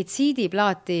enam mingit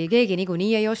CD-plaati keegi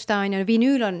niikuinii ei osta,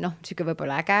 vinüül on siuke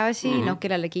võib-olla äge asi,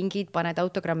 kellele kingid, paned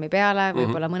autogrammi peale,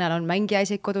 võib-olla mõnel on mängija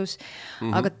isegi kodus,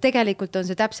 aga tegelikult on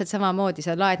see täpselt samamoodi,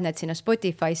 sa laed need sinna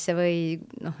Spotify'sse või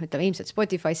ütleme ilmselt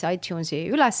Spotify'sse, iTunesi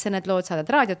üles, need lood saadad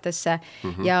raadiotesse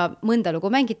ja mõnda lugu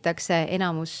mängitakse,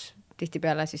 enamus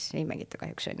tihtipeale siis ei mängita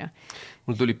kahjuks, on ju.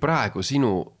 Mul tuli praegu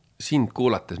sind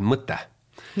kuulates mõte.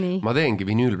 Nii. Ma teengi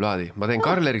vinüülplaadi, ma teen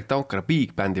Karl-Erik Taukar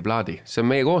Big Bandi plaadi, see on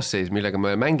meie koosseis, millega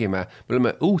me mängime, me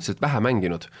oleme õudselt vähe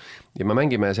mänginud ja me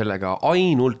mängime sellega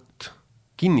ainult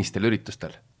kinnistel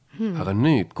üritustel. Aga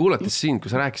nüüd, kuulates sind, kui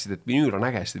sa rääkisid, et vinüül on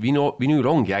äge, sest vinüül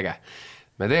ongi äge,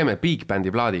 me teeme Big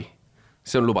Bandi plaadi,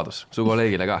 see on lubadus, su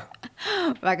kolleegile ka.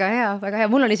 Väga hea,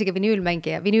 mul on isegi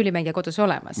vinüülimängija kodus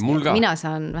olemas, mina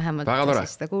saan vähemalt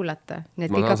seda kuulata.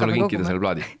 Ma tahan sulle kinkida selle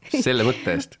plaadi, selle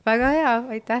mõtte eest. Väga hea,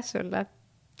 aitäh sulle.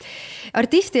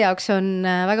 Artisti jaoks on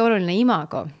väga oluline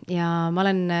imago ja ma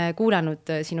olen kuulanud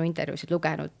sinu intervjuusid,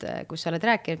 lugenud, kus sa oled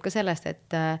rääkinud ka sellest,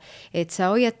 et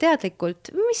sa hoiad teadlikult,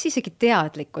 mis isegi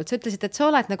teadlikult, sa ütlesid, et sa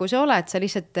oled nagu sa oled, sa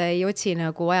lihtsalt ei otsi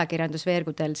nagu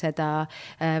ajakirjandusveergudel seda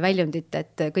väljendit,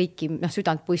 et kõiki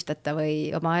südant puistata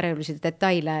või oma ärevlusid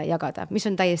detaile jagada, mis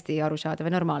on täiesti arusaadav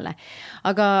ja normaalne.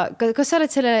 Aga kas sa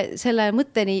oled selle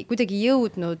mõtteni kuidagi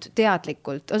jõudnud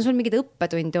teadlikult? On sul mingid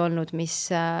õppetundi olnud, mis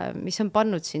on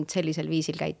pannud sind sellisel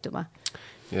viisil käituma?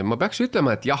 Ja ma peaks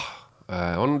ütlema, et jah,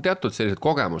 on teatud sellised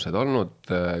kogemused olnud,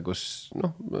 kus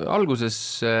alguses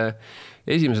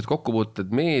esimesed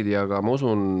kokkupuuted meediaga, ma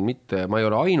usun mitte, ma ei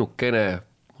ole ainukene,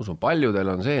 ma usun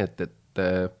paljudel on see, et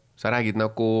sa räägid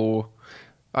nagu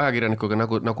ajakirjanikuga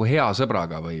nagu hea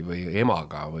sõbraga või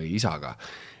emaga või isaga.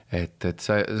 Et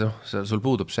sul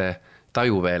puudub see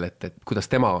taju veel, et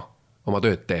kuidas tema oma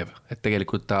tööd teeb. Et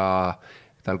tegelikult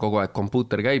tal kogu aeg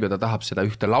kompuuter käib ja ta tahab seda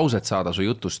ühte lauset saada su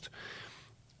jutust,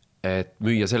 et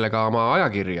müüa sellega oma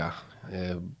ajakirja.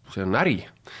 See on äri.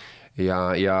 Ja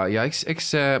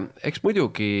eks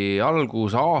muidugi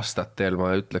algusaastatel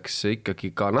ma ütleks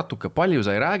ikkagi ka natuke palju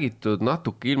sai räägitud,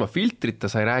 natuke ilma filtrita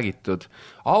sai räägitud,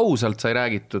 ausalt sai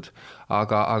räägitud,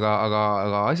 aga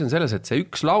asi on selles, et see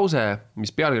üks lause, mis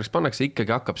pealkirjaks pannakse,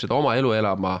 ikkagi hakkab seda oma elu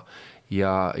elama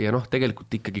ja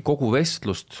tegelikult ikkagi kogu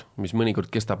vestlust, mis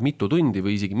mõnikord kestab mitu tundi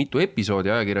või isegi mitu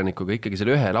episoodi ajakirjanikuga, ikkagi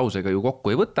selle ühe lausega ju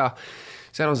kokku ei võta.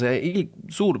 Seal on see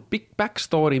suur pikk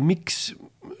backstory, miks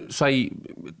sai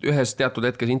ühes teatud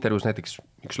hetkes intervjuus näiteks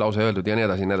üks lause öeldud ja nii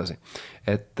edasi.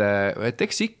 Et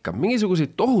eks ikka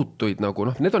mingisuguseid tohutuid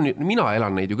need on, mina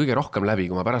elan neid ju kõige rohkem läbi,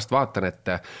 kui ma pärast vaatan,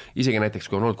 et isegi näiteks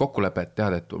kui on olnud kokkulepe, et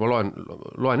tead, et ma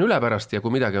loen üle pärast ja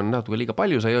kui midagi on natuke liiga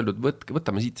palju sai öeldud,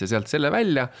 võtame siit ja sealt selle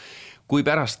välja. Kui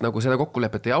pärast seda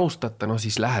kokkulepet ei austata,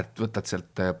 siis võtad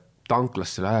sealt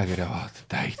tanklast selle ajakirja,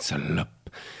 täitsa lõpp.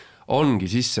 Ongi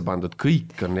sisse pandud,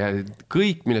 kõik,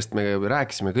 millest me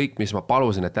rääkisime, kõik, mis ma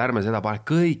palusin, et ärme seda pane,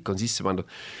 kõik on sisse pandud.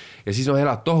 Ja siis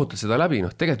elad tohutult seda läbi,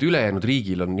 tegelikult ülejäänud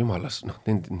riigil on jumalas,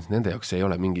 nende jaoks ei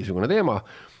ole mingisugune teema,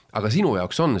 aga sinu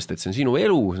jaoks on, sest et see on sinu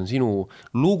elu, see on sinu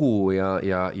lugu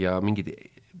ja mingid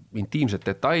intiimsed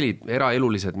detailid,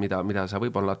 eraelulised, mida sa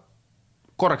võib-olla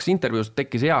korraks intervjuus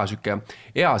tekkis hea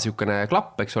sükene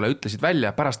klapp, eks ole, ütlesid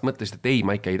välja, pärast mõtlesid, et ei,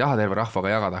 ma ikka ei taha terve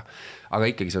rahvaga jagada, aga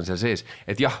ikkagi see on seal sees,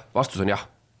 et jah, vastus on jah.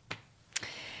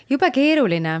 Jube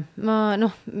keeruline.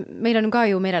 Meil on ka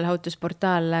ju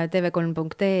meelelahutusportaal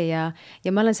tv3.ee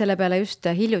ja ma olen selle peale just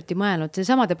hiljuti mõelnud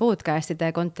samade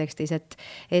podcastide kontekstis,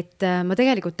 et ma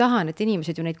tegelikult tahan, et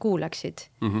inimesed ju neid kuulaksid.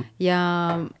 Ja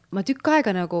ma tükk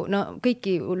aega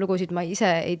kõiki lugusid ma ise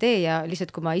ei tee ja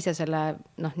lihtsalt kui ma ise selle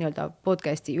nii-öelda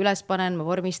podcasti üles panen, ma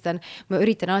vormistan, ma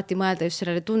üritan alati mõelda just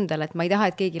sellele tundele, et ma ei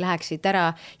taha, et keegi läheks siit ära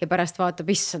ja pärast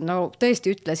vaatab,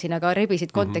 tõesti ütlesin, aga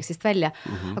rebisid kontekstist välja.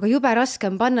 Aga jube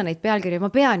raske on panna neid pealkirju,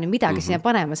 ma pean ju midagi sinna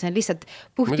panema, see on lihtsalt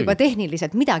puht juba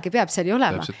tehniliselt, midagi peab seal ju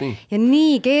olema. Ja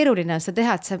nii keeruline on seda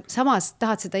teha, et sa samas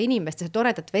tahad seda inimest, seda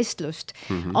toredat vestlust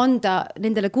anda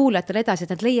nendele kuulajatele edasi,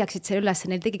 et nad leiaksid selle üles,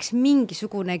 neil tegiks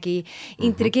mingisugune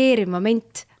intrigeeriv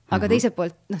moment, aga teiselt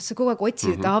poolt, sa kogu aeg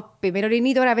otsid appi, meil oli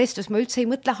nii tore vestlus, ma üldse ei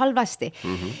mõtle halvasti.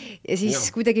 Ja siis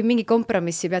kuidagi mingi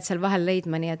kompromissi pead seal vahel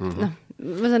leidma, nii et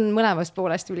ma saan mõlemast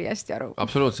poolest üli hästi aru.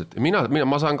 Absoluutselt.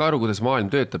 Ma saan ka aru, kuidas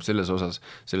maailm töötab selles osas,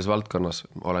 selles valdkonnas.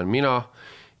 Olen mina,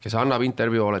 kes annab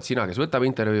intervjuu, oled sina, kes võtab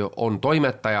intervjuu, on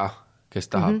toimetaja, kes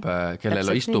tahab,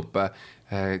 kellel istub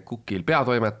kukil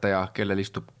peatoimetaja, kellel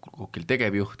istub kukil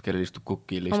tegevjuht, kellel istub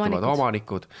kukil istuvad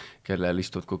omanikud, kellel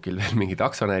istub kukil veel mingid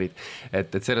aktsionärid,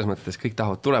 et selles mõttes kõik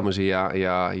tahavad tulemusi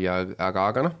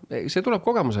aga see tuleb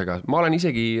kogemusega. Ma olen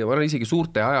isegi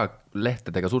suurte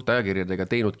ajalehtedega, suurte ajakirjadega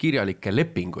teinud kirjalikke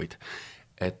lepinguid,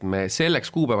 et me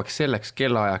selleks kuupäevaks, selleks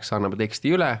kellaajaks anname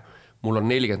teksti üle, mul on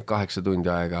 48 tundi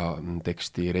aega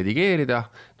teksti redigeerida,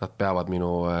 nad peavad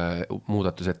minu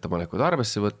muudatusettepanekud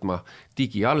arvesse võtma,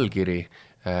 digiallkiri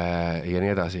ja nii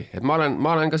edasi. Et ma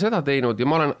olen ka seda teinud ja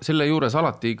ma olen selle juures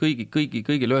alati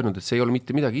kõigile öelnud, et see ei ole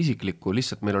mitte midagi isiklikku,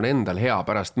 lihtsalt meil on endal hea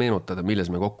pärast meenutada, milles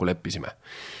me kokku leppisime.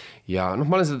 Ja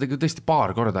ma olen seda tõesti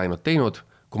paar korda ainult teinud,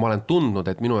 kui ma olen tundnud,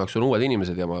 et minu jaoks on uued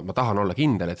inimesed ja ma tahan olla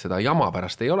kindel, et seda jama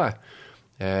pärast ei ole.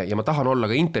 Ja ma tahan olla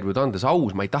ka intervjuud andes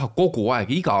aus, ma ei taha kogu aeg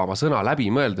iga oma sõna läbi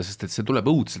mõelda, sest et see tuleb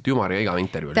õudselt jumar ja iga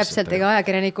intervjuu. Täpselt, ega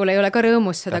ajakirjanikul ei ole ka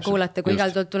rõõmus seda kuulata, kui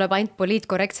igalt tuleb ainult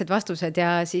poliitkorrektsed vastused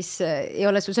ja siis ei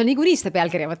ole sul niikuinii seda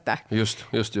pealkirja võtta. Just,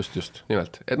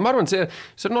 nimelt. Et ma arvan, see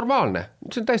on normaalne,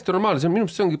 see on täiesti normaalne, minu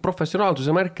arust see ongi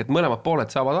professionaalsuse märk, et mõlemad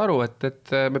pooled saavad aru,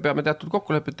 et me peame teatud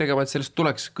kokkulepped tegema, et sellest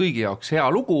tuleks kõigi jaoks hea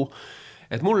lugu,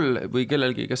 et mul või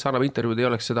kellelgi, kes annab intervjuud, ei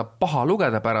oleks seda paha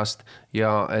lugeda pärast ja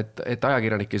et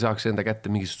ajakirjanik ei saaks enda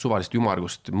kätte mingist suvalist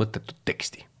ümargust mõttetut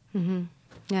teksti.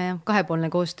 Ja,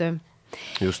 kahepoolne koostöö.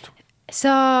 Just.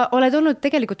 Sa oled olnud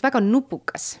tegelikult väga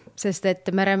nupukas, sest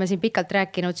et me oleme siin pikalt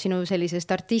rääkinud sinu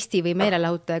sellisest artisti või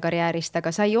meelelahutaja karjäärist,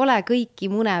 aga sa ei ole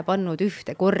kõiki mune pannud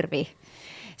ühte korvi.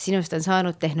 Sinust on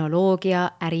saanud tehnoloogia,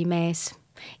 ärimees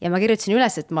ja ma kirjutasin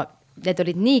üles, et need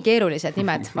olid nii keerulised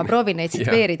nimed, ma proovin neid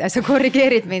tsiteerida, sa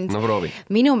korrigeerid mind. No proovi.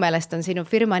 Minu meelest on sinu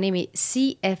firma nimi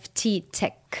CFT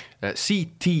Tech.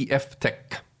 CTF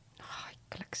Tech.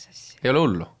 Ikka läks asja. Ei ole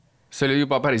hullu. See oli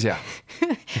juba päris hea.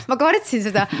 Ma kartsin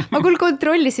seda, ma küll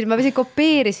kontrollisin, ma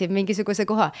kopeerisin mingisuguse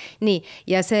koha. Nii,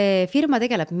 ja see firma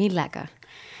tegeleb millega?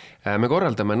 Me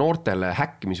korraldame noortele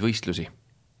häkkimisvõistlusi.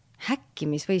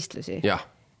 Häkkimisvõistlusi? Jah.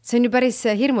 See on ju päris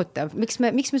hirmutav. Miks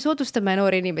me soodustame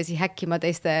noori inimesi häkkima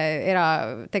teiste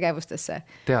erategevustesse?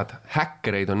 Tead,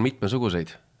 häkkereid on mitmesuguseid.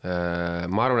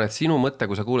 Ma arvan, et sinu mõte,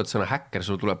 kui sa kuuled sõna häkker,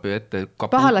 sul tuleb ette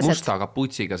musta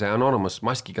kaputsiga, see enormus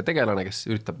maskiga tegelane, kes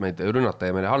üritab meid rünnata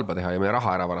ja meile halba teha ja meie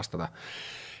raha ära varastada.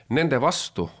 Nende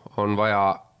vastu on vaja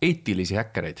eetilisi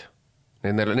häkkereid.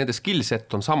 Nende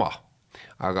skillset on sama,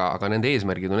 aga nende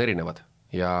eesmärgid on erinevad.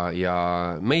 Ja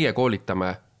meie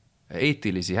koolitame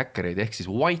eetilisi häkkereid, ehk siis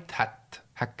white hat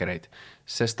häkkereid,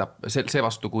 sest see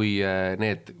vastu, kui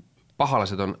need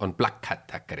pahalased on black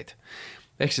hat häkkerid.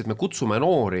 Ehk siis, et me kutsume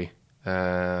noori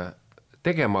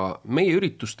tegema meie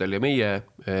üritustel ja meie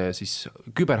siis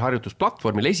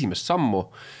küberharjutusplatvormil esimest sammu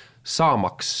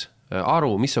saamaks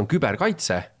aru, mis on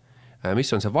küberkaitse,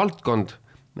 mis on see valdkond,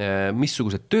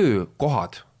 missugused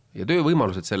töökohad ja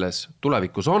töövõimalused selles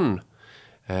tulevikus on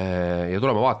ja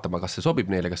tulema vaatama, kas see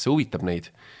sobib neile, kas see huvitab neid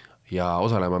ja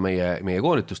osalema meie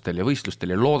koolitustel ja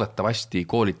võistlustel ja loodetavasti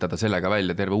koolitada sellega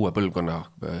välja terve uue põlvkonna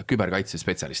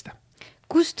küberkaitsespetsialiste.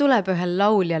 Kust tuleb ühel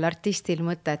lauljal artistil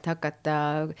mõte, et hakata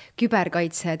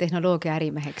küberkaitse tehnoloogia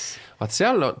ärimeheks? Vaat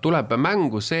seal tuleb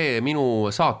mängu see minu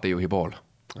saatejuhi pool.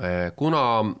 Kuna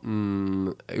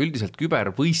üldiselt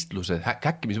kübervõistlused,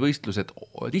 häkkimisvõistlused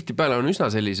tihtipeale on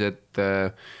üsna sellised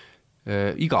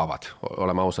igavad,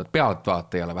 oleme ausad,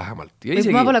 pealtvaatajale vähemalt.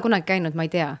 Ma pole kunagi käinud, ma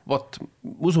ei tea. Vot,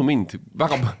 usu mind,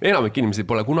 väga enamik inimesi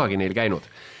pole kunagi neil käinud.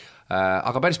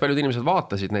 Aga päris paljud inimesed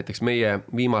vaatasid näiteks meie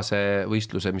viimase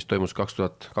võistluse, mis toimus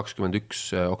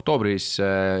 2021 oktoobris,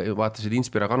 vaatasid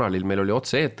Inspira kanalil, meil oli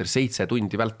otse-eeter, 7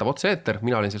 tundi vältav otse-eeter,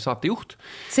 mina olin seal saatejuht.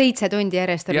 7 tundi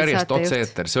järjest olid saatejuht.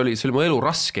 Otse-eeter, see oli mu elu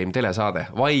raskeim telesaade,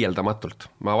 vaieldamatult.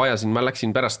 Ma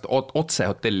läksin pärast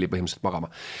otse hotelli põhimõtteliselt magama.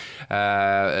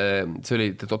 See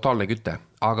oli totaalne küte.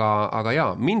 Aga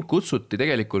jaa, mind kutsuti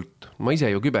tegelikult, ma ise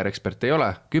ju küberekspert ei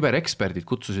ole, kübereksperdid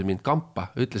kutsusid mind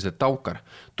kampa, ütlesid, et Taukar,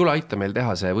 tule aita meil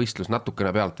teha see võistlus natukene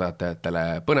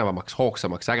pealtvaatajatele põnevamaks,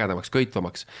 hoogsamaks, ägedamaks,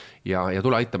 köitvamaks ja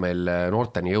tule aita meil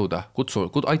noorteni jõuda,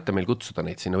 aita meil kutsuda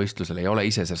neid sinna võistlusele ja ole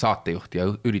ise see saatejuht ja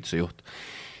ürituse juht.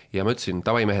 Ja ma ütlesin,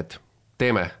 davai mehed,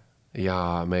 teeme.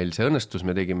 Ja meil see õnnestus,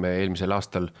 me tegime eelmisel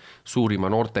aastal suurima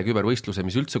noorte kübervõistluse,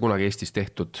 mis üldse kunagi Eestis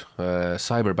tehtud,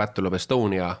 Cyber Battle of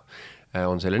Estonia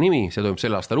on selle nimi, see toimub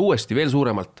sel aastal uuesti veel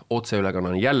suuremalt, otseülekanne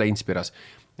on jälle Inspiras,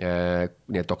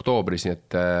 nii et oktoobris, nii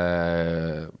et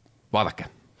vaadake.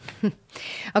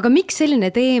 Aga miks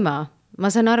selline teema? Ma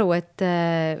saan aru, et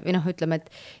ütleme,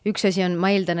 et üks asi on,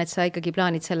 ma eeldan, et sa ikkagi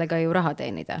plaanid sellega ju raha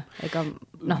teenida.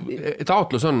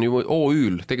 Taotlus on ju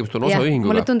OÜ-l, tegemist on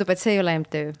osaühinguga. Mulle tundub, et see ei ole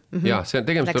MTÜ. Ja, see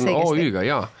tegemist on OÜ-ga,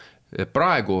 jaa.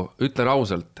 Praegu, ütlen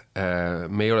ausalt,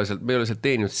 me ei ole sealt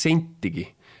teeninud sentigi.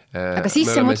 Aga siis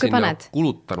sa muudki paned? Me oleme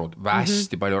kulutanud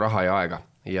hästi palju raha ja aega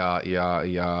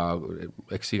ja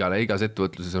eks igas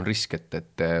ettevõtluses on risk,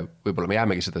 et võib-olla me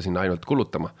jäämegi seda sinna ainult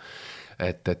kulutama.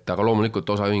 Aga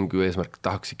loomulikult osaühingu eesmärk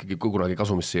tahaks ikkagi kunagi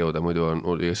kasumisse jõuda, muidu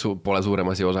pole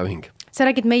suurem asi osaühing. Sa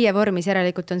räägid meie vormis,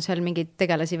 järelikult on seal mingid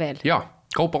tegelasi veel? Jaa,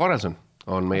 Karl-Erik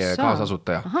on meie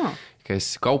kaasasutaja,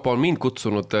 kes Kaupo on mind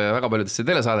kutsunud väga paljudesse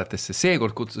telesaadetesse,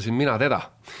 seekord kutsusin mina teda,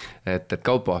 et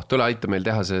Kaupo, tule aita meil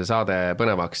teha see saade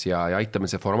põnevaks ja aitame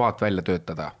see formaat välja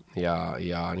töötada ja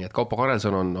nii, et Karl-Erik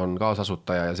on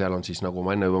kaasasutaja ja seal on siis, nagu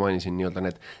ma enne juba mainisin, nii-öelda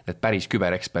need päris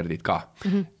kübereksperdid ka.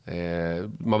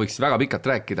 Ma võiks väga pikalt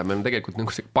rääkida, meil on tegelikult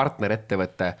nagu see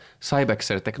partnerettevõte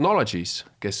Cybexer Technologies,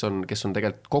 kes on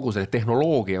tegelikult kogu selle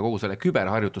tehnoloogia, kogu selle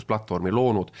küberharjutusplatvormi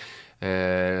loonud.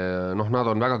 Nad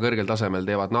on väga kõrgel tasemel,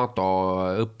 teevad NATO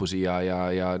õppusi ja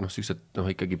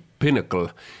ikkagi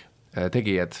pinnacle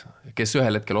tegijad, kes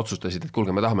ühel hetkel otsustasid, et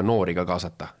kuulge, me tahame noori ka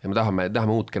kaasata ja me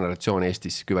tahame uut generatsiooni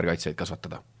Eestis küberkaitseid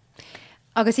kasvatada.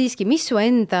 Aga siiski, mis su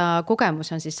enda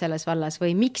kogemus on siis selles vallas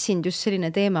või miks sind just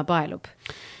selline teema paelub?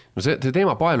 No see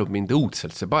teema paelub mind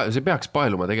õudselt, see peaks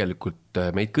paeluma tegelikult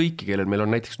meid kõiki, kellel meil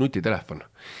on näiteks nutitelefon.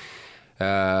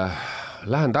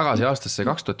 Lähen tagasi aastasse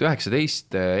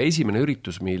 2019, esimene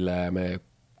üritus, mille me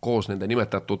koos nende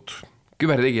nimetatud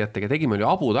kübertegijatega tegime, oli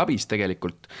Abu Dhabis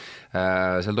tegelikult.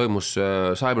 Seal toimus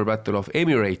Cyber Battle of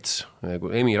Emirates,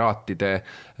 emiraatide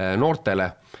noortele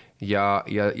ja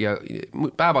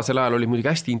päevasel ajal oli muidugi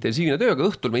hästi intensiivne töö, aga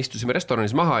õhtul me istusime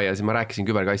restoranis maha ja siis ma rääkisin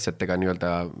küberkaitsjatega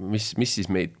nii-öelda, mis siis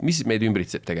meid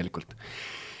ümbritseb tegelikult.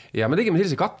 Ja me tegime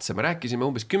sellise katse, me rääkisime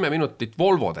umbes 10 minutit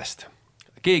Volvodest.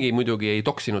 Keegi muidugi ei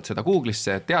toksinud seda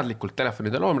Google'isse teadlikult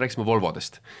telefonidel on, me rääkisime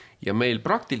Volvodest. Ja meil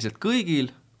praktiliselt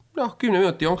kõigil 10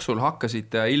 minuti jooksul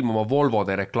hakkasid ilmuma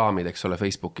Volvode reklaamid, eks ole,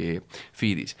 Facebooki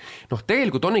feedis.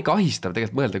 Tegelikult on ikka ahistav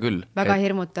tegelikult mõelda küll. Väga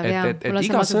hirmutav, jah. Et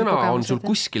iga sõna on sul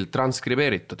kuskil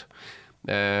transkribeeritud.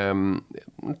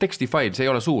 Tekstifail, see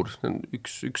ei ole suur.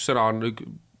 Üks sõna on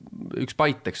üks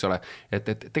bait, eks ole. Et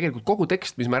tegelikult kogu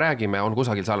tekst, mis me räägime, on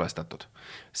kusagil salvestatud.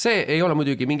 See ei ole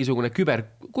muidugi mingisugune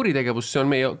küberkuritegevus, see on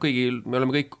me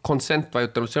oleme kõik consent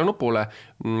vajutanud selle nupule,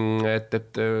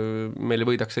 et meile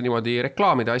võidakse niimoodi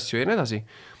reklaamida asju ja nii edasi.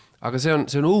 Aga see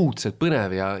on õudselt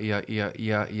põnev ja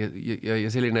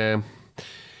selline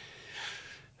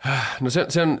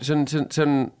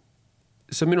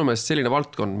see on minu meelest selline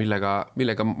valdkond,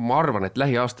 millega ma arvan, et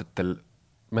lähiaastatel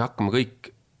me hakkame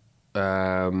kõik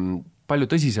palju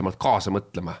tõsisemalt kaasa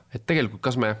mõtlema, et tegelikult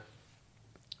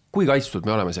kui kaitstud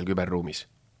me oleme seal küberruumis.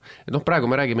 Et praegu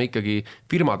me räägime ikkagi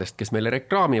firmadest, kes meile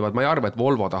reklaamivad, ma ei arva, et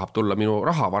Volvo tahab tulla minu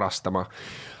raha varastama,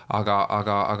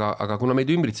 aga kuna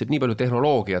meid ümbritseb nii palju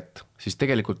tehnoloogiat, siis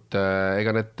tegelikult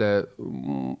ega need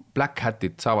black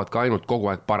hatid saavad ka ainult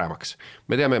kogu aeg paremaks.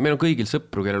 Me teame, meil on kõigil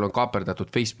sõpru, kellel on kaaperdatud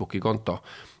Facebooki konto.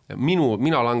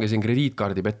 Mina langesin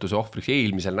krediitkaardi pettuse ohvriks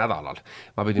eelmisel nädalal.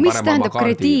 Mis tähendab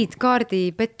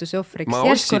krediitkaardi pettuse ohvriks?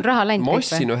 Järsku on raha läinud? Ma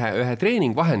ostsin ühe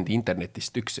treeningvahendi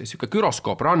internetist, üks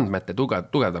gyroskoop randmete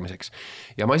tugevdamiseks.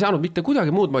 Ja ma ei saanud mitte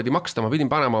kuidagi muud moodi maksta, ma pidin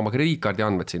panema oma krediitkaardi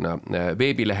andmed sinna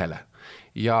veebilehele.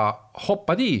 Ja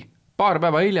hoppadi, paar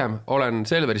päeva hiljem olen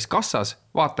Selveris kassas,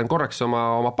 vaatan korraks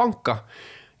oma panka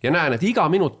ja näen, et iga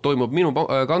minut toimub minu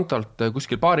kantolt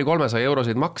kuskil 200-300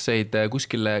 euroseid makseid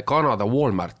kuskile Kanada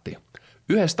Walmarti.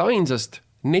 Ühest ainsast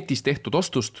netis tehtud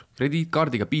ostust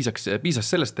krediitkaardiga piisas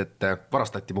sellest, et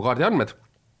varastati mu kaardi andmed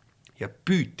ja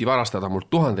püüti varastada mult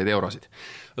 1000 eurosid.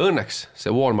 Õnneks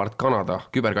see Walmart Kanada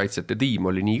küberkaitsjate tiim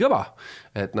oli nii kõva,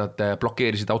 et nad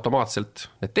blokeerisid automaatselt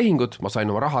need tehingud, ma sain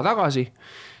oma raha tagasi,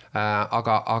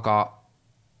 aga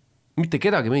mitte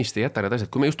kedagi meist ei jäta need asjad,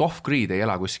 kui me just off-grid ei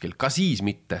ela kuskil, ka siis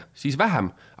mitte, siis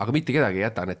vähem, aga mitte kedagi ei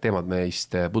jäta need teemad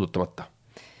meist puudutamata.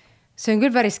 See on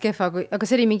küll päris kehva, aga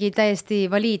see oli mingi täiesti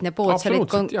valiidne pood.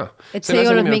 Absoluutselt, jah. Et see ei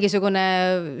olnud mingisugune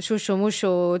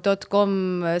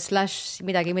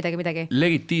shushumushu.com/midagi.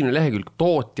 Legitiimne lehekülg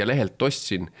tootja lehelt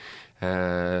ostsin.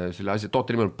 Selle asja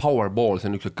toote nimi on Powerball, see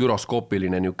on üks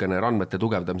gyroskoopiline niisugune randmete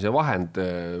tugevdamise vahend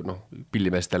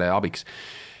pillimeestele abiks.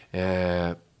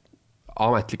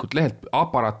 Ametlikult lehelt,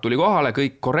 aparaat tuli kohale,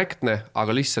 kõik korrektne,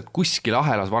 aga lihtsalt kuskil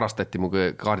ahelas varastati mu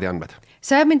kaardiandmed.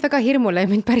 See ajab mind väga hirmule ja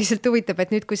mind päriselt huvitab, et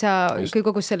nüüd, kui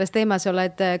kogu selles teemas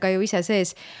oled ka ju ise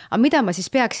sees, aga mida ma siis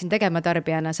peaksin tegema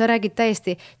tarbijana? Sa räägid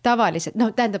täiesti tavaliselt,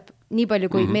 tähendab nii palju,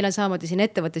 kui meil on samamoodi siin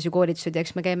ettevõttes ju koolitused, ja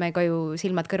eks me käime ka ju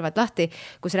silmad kõrvad lahti,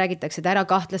 kus räägitakse, et ära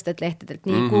kahtlastelt lehtedelt,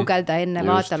 nii Googleda enne,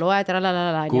 vaata, loed,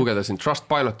 Googledasin,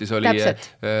 Trustpilotis oli,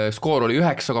 skoor oli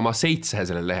 9,7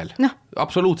 sellel lehel.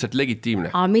 Absoluutselt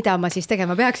legitiimne. Aga mida ma siis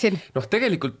tegema peaksin?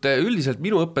 Tegelikult üldiselt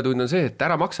minu õppetund on see, et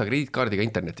ära maksa krediitkaardiga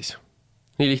internetis.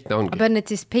 Nii lihtne ongi. Pean need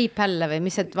siis PayPal või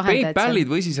mis need vahendajad? PayPalid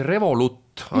või siis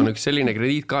Revolut on üks selline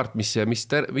krediitkaart, mis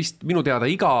vist minu teada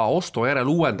iga ostu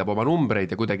järel uuendab oma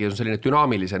numbreid ja kuidagi on selline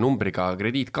dünaamilise numbriga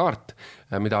krediitkaart,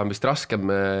 mida on vist raskem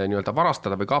nii-öelda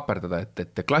varastada või kaaperdada,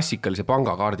 et klassikalise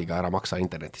pangakaardiga ära maksa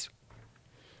internetis.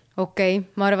 Okei,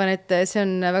 ma arvan, et see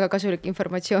on väga kasulik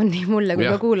informatsioon nii mulle kui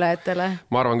ka kuulajatele.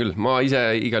 Ma arvan küll, ma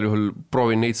ise igal juhul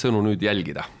proovin neid sõnu nüüd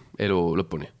jälgida elu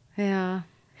lõpuni. Jaa.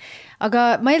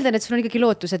 Aga ma eeldan, et sul on ikkagi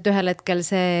lootus, et ühel hetkel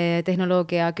see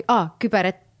tehnoloogia,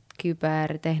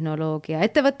 kübertehnoloogia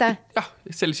ettevõte? Jah,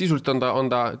 selle sisuliselt on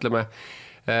ta ütleme,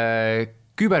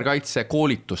 küberkaitse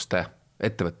koolituste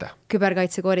ettevõte.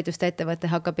 Küberkaitse koolituste ettevõte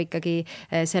hakkab ikkagi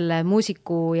selle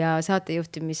muusiku ja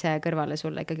saatejuhtimise kõrvale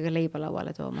sulle ikkagi leiba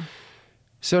lauale tooma.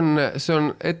 See on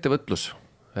ettevõtlus.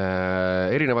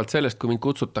 Erinevalt sellest, kui mind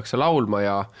kutsutakse laulma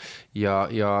ja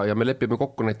me lepime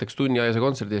kokku näiteks tunniajase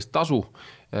kontserdi eest tasu,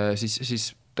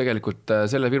 siis tegelikult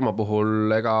selle firma puhul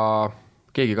ega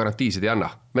keegi garantiisid ei anna.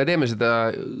 Me teeme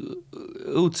seda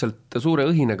õudselt suure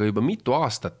õhinega juba mitu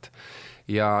aastat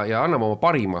ja anname oma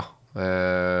parima.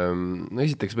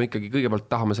 Esiteks me ikkagi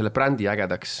kõigepealt tahame selle brändi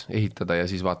ägedaks ehitada ja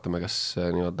siis vaatame, kas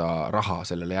nii-öelda raha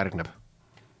sellele järgneb.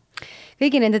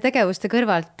 Kõigi nende tegevuste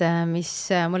kõrvalt, mis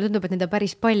mulle tundub, et neid on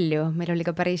päris palju, meil oli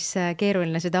ka päris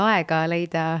keeruline seda aega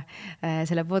leida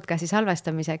selle podcasti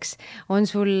salvestamiseks, on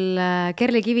sul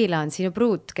Kerli Kivilaan, sinu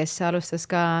pruut, kes alustas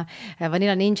ka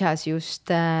Vanilla Ninjas just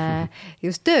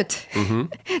tööd.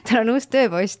 Tal on uus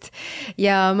tööpost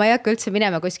ja ma ei hakka üldse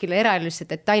minema kuskile eraelulisse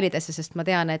detailidesse, sest ma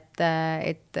tean, et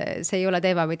see ei ole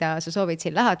teema, mida sa soovid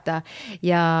siin lahata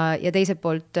ja teiselt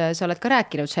poolt sa oled ka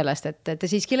rääkinud sellest, et te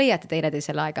siiski leiate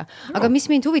teineteisele aega. Aga mis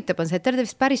mind huvitab on see, et te olete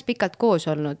vist päris pikalt koos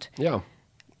olnud. Jaa.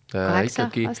 8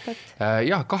 aastat?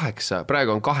 Jah, 8.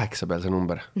 Praegu on 8 peal see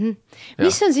number.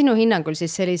 Mis on sinu hinnangul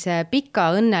siis sellise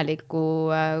pika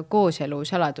õnneliku kooselu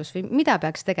saladus või mida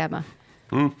peaks tegema?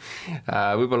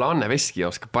 Võib-olla Anne Veski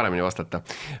oskab paremini vastata.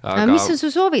 Aga mis on su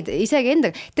soovid isegi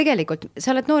enda? Tegelikult,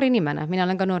 sa oled noor inimene, mina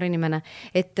olen ka noor inimene,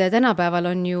 et tänapäeval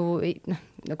on ju,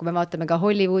 nagu me vaatame ka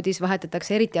Hollywoodis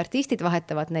vahetatakse, eriti artistid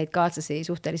vahetavad neid kaaslasi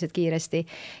suhteliselt kiiresti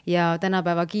ja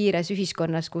tänapäeva kiires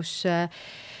ühiskonnas, kus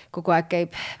kogu aeg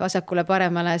käib vasakule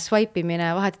paremale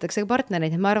swipeimine, vahetatakse ka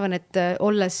partnereid. Ma arvan, et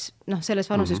olles selles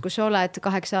vanuses, kus sa oled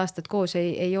 8 aastat koos,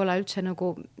 ei ole üldse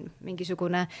nagu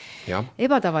mingisugune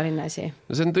ebatavaline asi.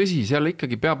 No see on tõsi, seal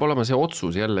ikkagi peab olema see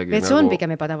otsus jällegi. Et see on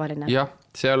pigem ebatavaline. Jah,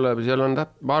 seal on,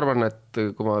 ma arvan, et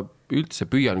kui ma üldse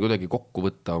püüan kuidagi kokku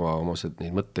võtta oma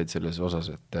neid mõtteid selles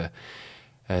osas,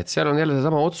 et seal on jälle see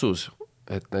sama otsus,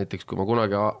 et näiteks kui ma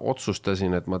kunagi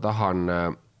otsustasin, et ma tahan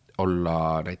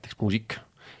olla näiteks muusik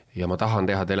ja ma tahan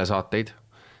teha telesaateid,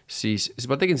 siis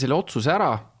ma tegin selle otsuse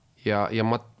ära ja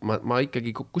ma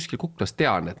ikkagi kuskil kuklas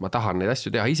tean, et ma tahan neid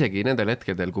asju teha isegi nendel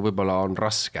hetkedel, kui võib-olla on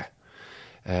raske.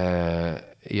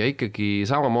 Ja ikkagi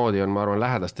samamoodi on, ma arvan,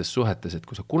 lähedastes suhetes, et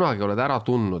kui sa kunagi oled ära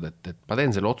tundnud, et ma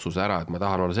teen selle otsuse ära, et ma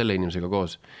tahan olla selle inimesega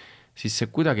koos, siis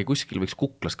see kuidagi kuskil võiks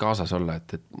kuklas kaasas olla,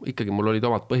 et ikkagi mul olid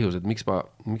omad põhjused, miks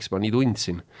ma nii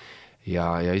tundsin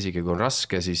ja isegi kui on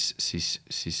raske,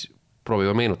 siis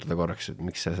prooviga meenutada korraks, et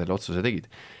miks sa selle otsuse tegid.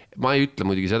 Ma ei ütle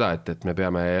muidugi seda, et me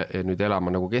peame nüüd elama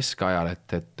nagu keskajal,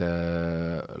 et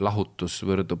lahutus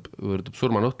võrdub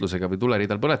surmanuhtlusega või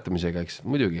tuleriidal põletamisega, eks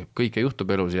muidugi, kõike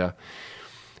juhtub elus ja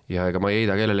ega ma ei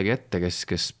heida kellelegi ette,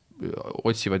 kes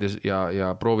otsivad ja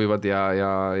proovivad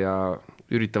ja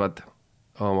üritavad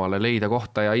omale leida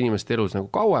kohta ja inimeste elus nagu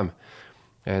kauem,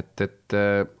 et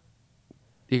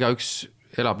igaüks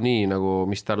elab nii, nagu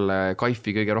mis talle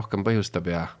kaifi kõige rohkem põhjustab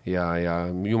ja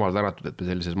jumal tänatud, et me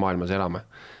sellises maailmas elame.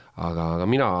 Aga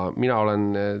mina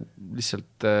olen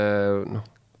lihtsalt,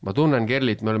 ma tunnen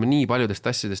Kerlit, me oleme nii paljudest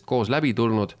asjadest koos läbi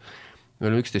tulnud, me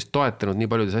oleme üksteist toetanud nii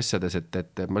paljudes asjades,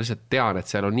 et ma lihtsalt tean, et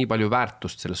seal on nii palju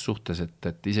väärtust selles suhtes,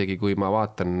 et isegi kui ma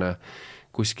vaatan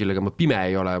kuskil, ega ma pime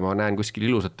ei ole, ma näen kuskil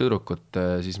ilusat tõdrukut,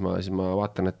 siis ma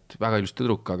vaatan, et väga ilus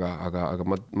tõdruk, aga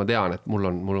ma tean, et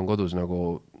mul on kodus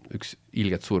nagu üks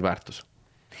ilgelt suur väärtus.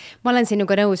 Ma olen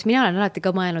sinuga nõus, mina olen alati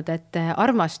ka mõelnud, et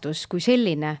armastus kui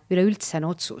selline üleüldse on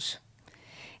otsus.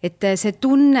 Et see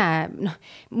tunne,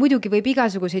 muidugi võib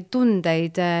igasuguseid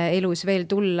tundeid elus veel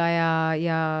tulla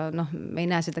ja me ei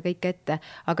näe seda kõik ette,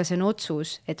 aga see on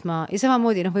otsus, et ja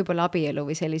samamoodi võib-olla abielu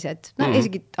või sellised,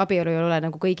 isegi abielu ei ole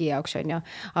nagu kõigi jaoks on ju,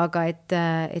 aga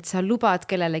et sa lubad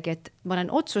kellelegi, et ma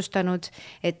olen otsustanud,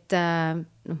 et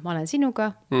ma olen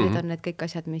sinuga, need on need kõik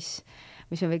asjad, mis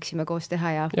me võiksime koos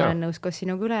teha ja ma olen nõus koos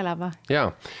sinuga üle elama.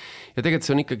 Ja tegelikult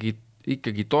see on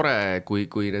ikkagi tore,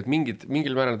 kui need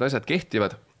mingil määral need asjad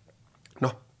kehtivad.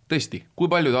 Tõesti, kui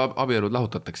paljud abielud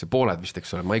lahutatakse, pooled vist,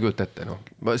 eks ole, ma ei kujuta ette.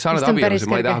 Sa oled abielus ja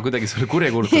ma ei taha kuidagi sulle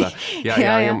kurja kuulutada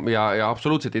ja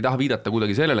absoluutselt ei taha viidata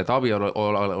kuidagi sellele, et abielu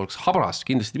oleks habras,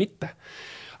 kindlasti mitte.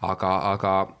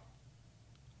 Aga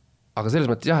selles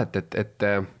mõttes jah, et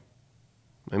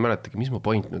ma ei mäletagi, mis mu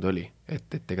point nüüd oli, et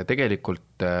ega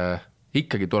tegelikult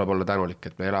ikkagi tuleb olla tänulik,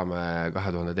 et me elame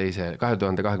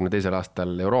 2022.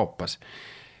 aastal Euroopas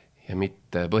ja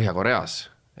mitte Põhja-Koreas.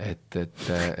 Et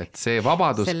see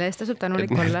vabadus, selle eest tasub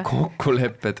tänulik olla.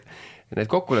 Need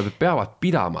kokkulepped peavad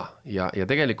pidama ja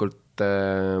tegelikult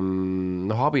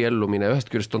abiellumine ühest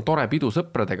küljest on tore pidu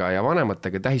sõpradega ja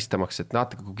vanematega tähistamaks, et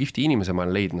naatega kui kihvti inimese ma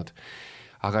olen leidnud.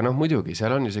 Aga muidugi,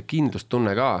 seal on ju see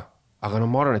kindlustunne ka. Aga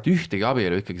ma arvan, et ühtegi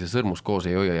abielu ikkagi see sõrmus koos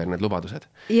ei hoia ja need lubadused.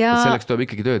 Ja selleks tuleb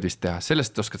ikkagi tööd vist teha.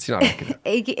 Sellest oskad sina rääkida?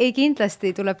 Ei kindlasti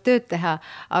tuleb tööd teha,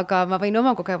 aga ma võin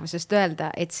oma kogemusest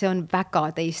öelda, et see on väga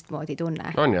teistmoodi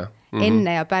tunne. On jah?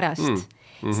 Enne ja pärast.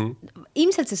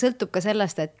 Ilmselt see sõltub ka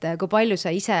sellest, et kui palju sa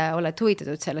ise oled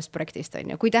huvitatud sellest projektist,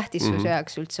 on ju, kui tähtis su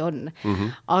jaoks üldse on.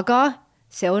 Aga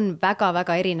see on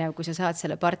väga-väga erinev, kui sa saad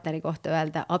selle partneri kohta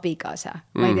öelda abikaasa.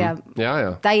 Ma ei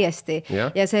tea, täiesti.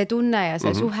 Ja see tunne ja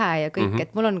see suhe ja kõik,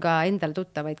 et mul on ka endal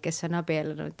tuttavaid, kes on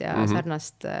abiellunud ja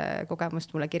sarnast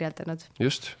kogemust mulle kirjeldanud.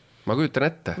 Just, ma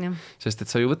kujutan ette, sest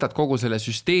et sa ju võtad kogu selle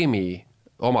süsteemi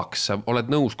omaks, sa oled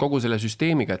nõus kogu selle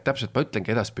süsteemiga, et täpselt ma ütlengi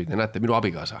edaspidi, näete minu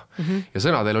abikaasa. Ja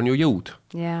sõnadel on ju jõud.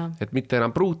 Et mitte enam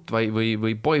pruut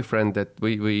või boyfriend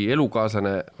või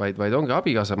elukaaslane, vaid ongi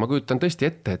abikaasa. Ma kujutan tõesti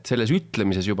ette, et selles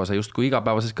ütlemises juba sa just kui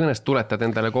igapäevases kõnes tuletad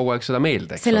endale kogu aeg seda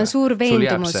meelde. Seal on suur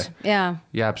veendumus.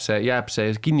 Jääb see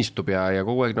kinnistub ja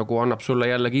kogu aeg nagu annab sulle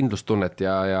jälle kindlustunnet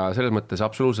ja selles mõttes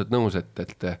absoluutselt nõus,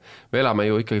 et me elame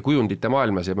ju ikkagi kujundite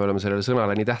maailmas ja me oleme sellele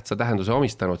sõnale nii tähtsa tähenduse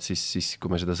omistanud, siis kui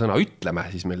me seda sõna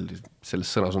ütleme, siis meil selles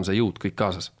sõnas on see jõud kõik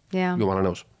kaasas. Jumala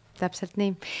nõus. Täpselt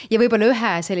nii. Ja võib-olla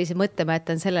ühe sellise mõtte ma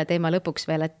jätan selle teema lõpuks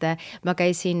veel, et ma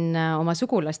käisin oma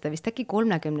sugulaste vist äkki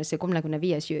 30. ja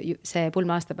 35. see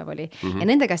pulma aastapäev oli. Ja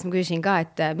nende käest ma küsisin ka,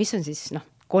 et mis on siis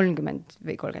 30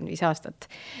 või 35 aastat.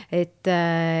 Et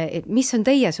mis on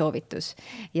teie soovitus?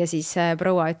 Ja siis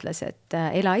proua ütles, et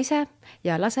ela ise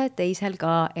ja lase teisel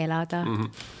ka elada.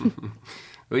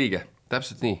 Õige,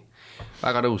 täpselt nii.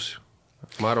 Väga nõus.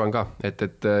 Ma arvan ka, et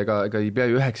ega ei pea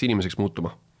ju üheks inimeseks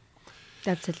muutuma.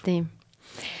 Täpselt nii.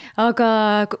 Aga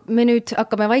me nüüd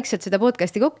hakkame vaikselt seda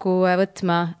podcasti kokku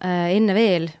võtma. Enne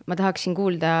veel ma tahaksin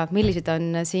kuulda, millised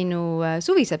on sinu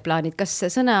suvised plaanid. Kas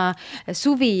sõna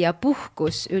suvi ja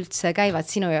puhkus üldse käivad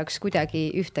sinu jaoks kuidagi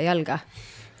ühte jalga?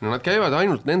 No nad käivad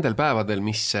ainult nendel päevadel,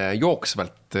 mis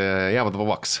jooksvalt jäävad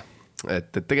vabaks.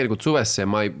 Et tegelikult suvesse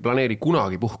ma ei planeeri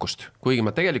kunagi puhkust. Kuigi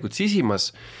ma tegelikult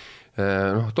sisimas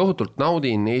tohutult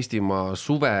naudin Eestimaa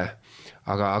suve,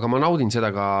 aga ma naudin seda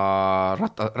ka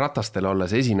ratastel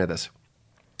olles esinedes.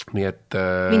 Nii et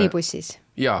minibussis.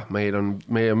 Jaa, me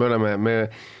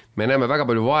näeme väga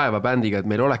palju vaeva bändiga, et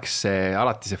meil oleks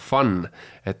alati see fun,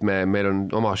 et meil on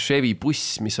oma Chevy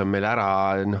buss, mis on meil ära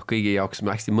kõigi jaoks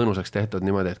hästi mõnusaks tehtud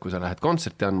niimoodi, et kui sa lähed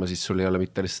kontserti andma, siis sul ei ole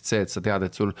mitte lihtsalt see, et sa tead,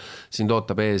 et sul sind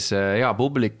ootab ees hea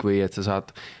publik või et sa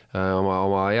saad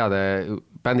oma heade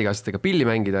bändikaaslastega pilli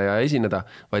mängida ja esineda,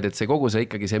 vaid et see kogu see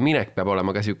ikkagi see minek peab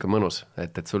olema ka siuke mõnus,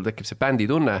 et sul tekib see bändi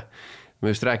tunne, me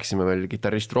just rääkisime veel,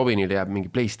 kitarrist Robinil jääb mingi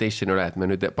PlayStation üle, et me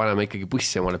nüüd paneme ikkagi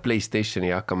bussi omale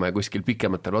PlayStationi ja hakkame kuskil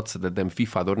pikematel otsadel teeme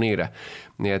FIFA turniire.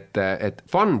 Nii et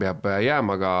fun peab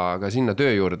jääma ka sinna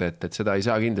töö juurde, et seda ei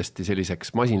saa kindlasti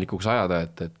selliseks masinlikuks ajada,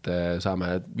 et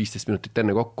saame 15 minutit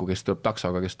enne kokku, kes tuleb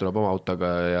taksoga, kes tuleb oma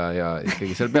autoga ja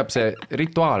ikkagi seal peab see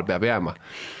rituaal peab jääma.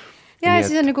 Ja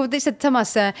siis on nagu lihtsalt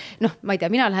samas, ma ei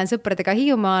tea, mina lähen sõpradega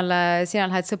Hiiumaale, sina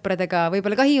lähed sõpradega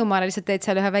võib-olla ka Hiiumaale, lihtsalt teed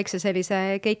seal ühe väikse sellise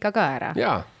keika ka ära.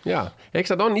 Ja,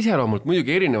 eks nad on iseloomult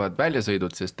muidugi erinevad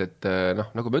väljasõidud, sest et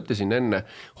nagu ma ütlesin enne,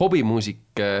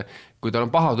 hobimuusik, kui tal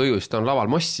on paha tuju, siis ta on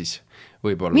laval mossis.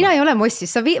 Võibolla. Mina ei ole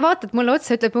mossis, sa vaatad mulle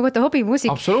otsa, ütled, ma võtta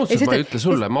hobimuusik. Absoluutselt, ma ei ütle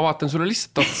sulle, ma vaatan sulle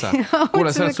lihtsalt otsa. Kuule,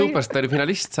 sa oled superstari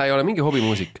finalist, sa ei ole mingi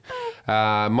hobimuusik.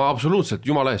 Ma absoluutselt,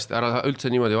 jumala eest, ära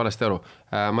üldse niimoodi valesti aru.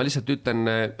 Ma lihtsalt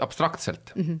ütlen abstraktselt.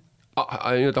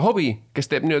 Nii-öelda hobi, kes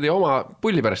teeb niimoodi oma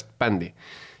pulli pärast bändi,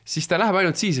 siis ta läheb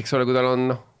ainult siis, eks ole, kui tal on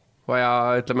vaja,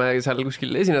 ütleme, seal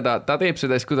kuskil esineda, ta teeb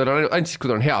seda siis, kui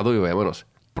tal on hea tuju ja mõnus.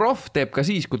 Prof teeb ka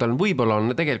siis, kui tal võib-olla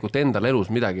on tegelikult endal elus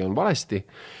midagi on valesti,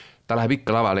 ta läheb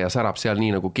ikka lavale ja särab seal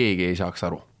nii, nagu keegi ei saaks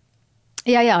aru.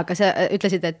 Ja, aga sa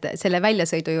ütlesid, et selle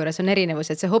väljasõidu juures on erinevus,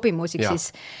 et see hobimuusik siis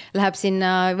läheb sinna,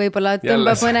 võib-olla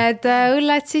tõmbab mõned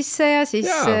õlled sisse ja siis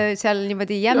seal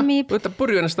niimoodi jämmib. Võtab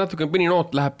purju ennast natuke, mõni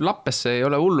noot läheb lappesse, ei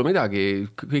ole hullu midagi,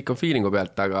 kõik on feelingu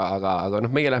pealt, aga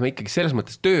meie läheme ikkagi selles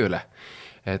mõttes tööle.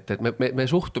 Et me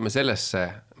suhtume sellesse,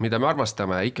 mida me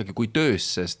armastame ikkagi kui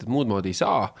töösse, sest muud moodi ei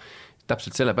saa.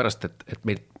 Täpselt sellepärast, et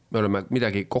me oleme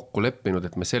midagi kokku leppinud,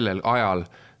 et me sellel ajal,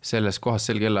 selles kohas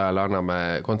sel kellaajal anname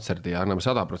kontserdi ja anname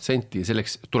 100% ja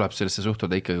selleks tuleb sellesse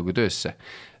suhtuda ikkagi kui töösse.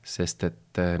 Sest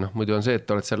et muidu on see,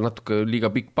 et oled seal natuke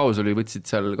liiga pikk paus oli, võtsid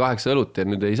seal 8 õlut ja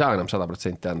nüüd ei saa enam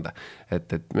 100% anda.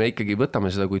 Et me ikkagi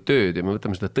võtame seda kui tööd ja me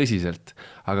võtame seda tõsiselt,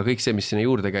 aga kõik see, mis sinna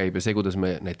juurde käib ja see, kuidas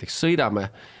me näiteks sõidame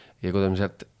ja kuidas me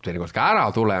sealt teinekord ka ära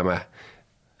tuleme,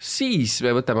 siis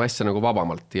me võtame asja nagu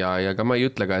vabamalt ja ka ma ei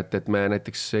ütle ka, et me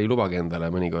näiteks ei lubagi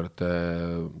endale mõnikord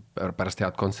pärast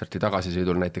head kontserti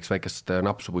tagasisõidul näiteks väikest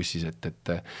napsu bussis,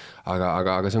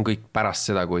 aga see on kõik pärast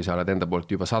seda, kui sa oled enda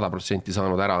poolt juba 100%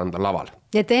 saanud ära anda laval.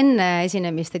 Ja et enne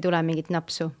esinemist ei tule mingit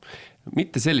napsu?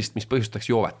 Mitte sellist, mis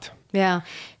põhjustaks joovet. Jaa.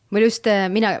 Mul just,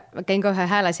 mina käin ka ühe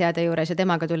hääleseade juures ja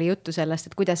temaga tuli juttu sellest,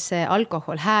 et kuidas see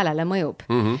alkohol häälele mõjub.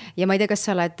 Ja ma ei tea, kas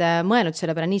sa oled mõelnud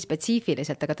selle peale nii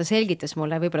spetsiifiliselt, aga ta selgitas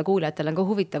mulle, võib-olla kuulajatel on ka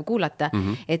huvitav kuulata,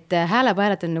 et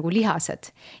häälepaelad on nagu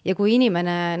lihased. Ja kui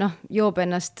inimene joob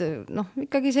ennast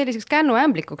ikkagi selliseks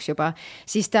kännuämblikuks juba,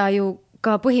 siis ta ju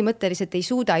ka põhimõtteliselt ei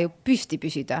suuda ju püsti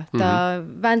püsida. Ta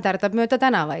vändardab mööda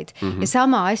tänavaid. Ja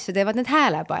sama asju teevad need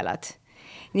häälepaelad.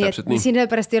 Nii et siin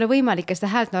pärast ei ole võimalik seda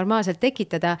häält normaalselt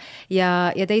tekitada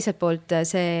ja teiselt poolt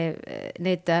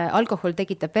need alkohol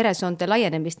tekitab veresoonte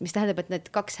laienemist, mis tähendab, et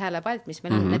need 2 häälepaelt, mis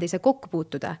meil on, need ei saa kokku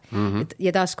puutuda.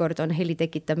 Ja taaskord on heli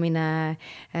tekitamine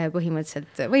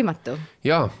põhimõtteliselt võimatu.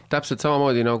 Jaa, täpselt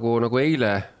samamoodi nagu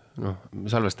eile, me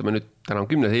salvestame nüüd, täna on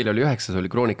 10, eile oli 9, oli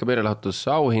Kroonika meelelahutus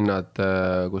auhinnad,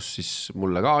 kus siis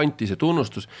mulle ka anti see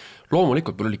tunnustus.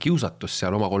 Loomulikult mul oli kiusatus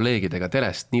seal oma kolleegidega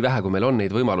telest, nii vähe kui meil on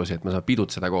neid võimalusi, et me saame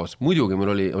pidutseda koos. Muidugi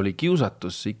mul oli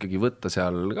kiusatus ikkagi võtta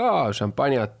seal ka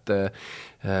šampanjat,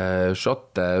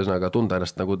 šotte, üsnaga tunda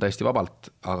ennast nagu täiesti vabalt,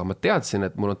 aga ma teadsin,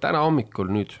 et mul on täna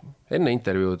hommikul nüüd enne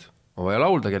intervjuud, ma vaja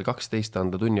laulda kell 12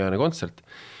 anda tunniajane kontsert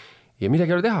ja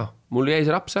midagi ei ole teha, mul jäi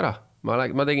see raps ära. Ma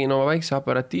tegin oma väikse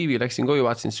operatiivi, läksin koju,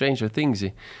 vaatasin Stranger Thingsi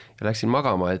ja läksin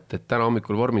magama, et täna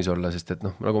hommikul vormis olla, sest et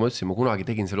nagu ma ütlesin, ma kunagi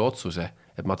tegin selle otsuse,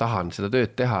 et ma tahan seda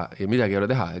tööd teha ja midagi ei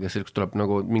ole teha, ja selleks tuleb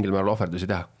nagu mingil määral ohverdusi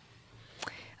teha.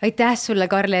 Aitäh sulle,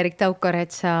 Karl-Erik Taukar,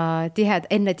 et sa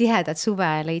enne tihedat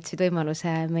suve leidsid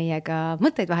võimaluse meiega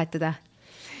mõtteid vahetada.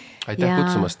 Aitäh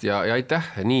kutsumast ja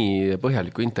aitäh nii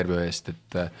põhjaliku intervjuu eest,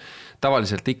 et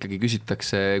tavaliselt ikkagi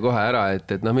küsitakse kohe ära, et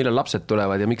millal lapsed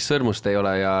tulevad ja miks sõrmust ei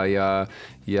ole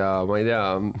ja ma ei tea,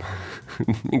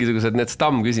 mingisugused need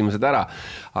küsimused ära,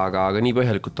 aga nii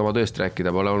põhjalikult oma tööst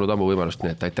rääkida pole olnud ammu võimalust,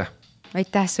 nii et aitäh.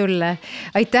 Aitäh sulle.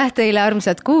 Aitäh teile,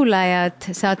 armsad kuulajad.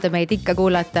 Saate meid ikka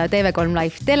kuulata TV3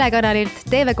 Live telekanalilt,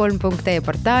 tv3.ee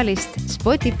portaalist,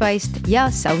 Spotifyst ja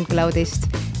SoundCloudist.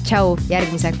 Tšau,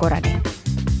 järgmise korrani.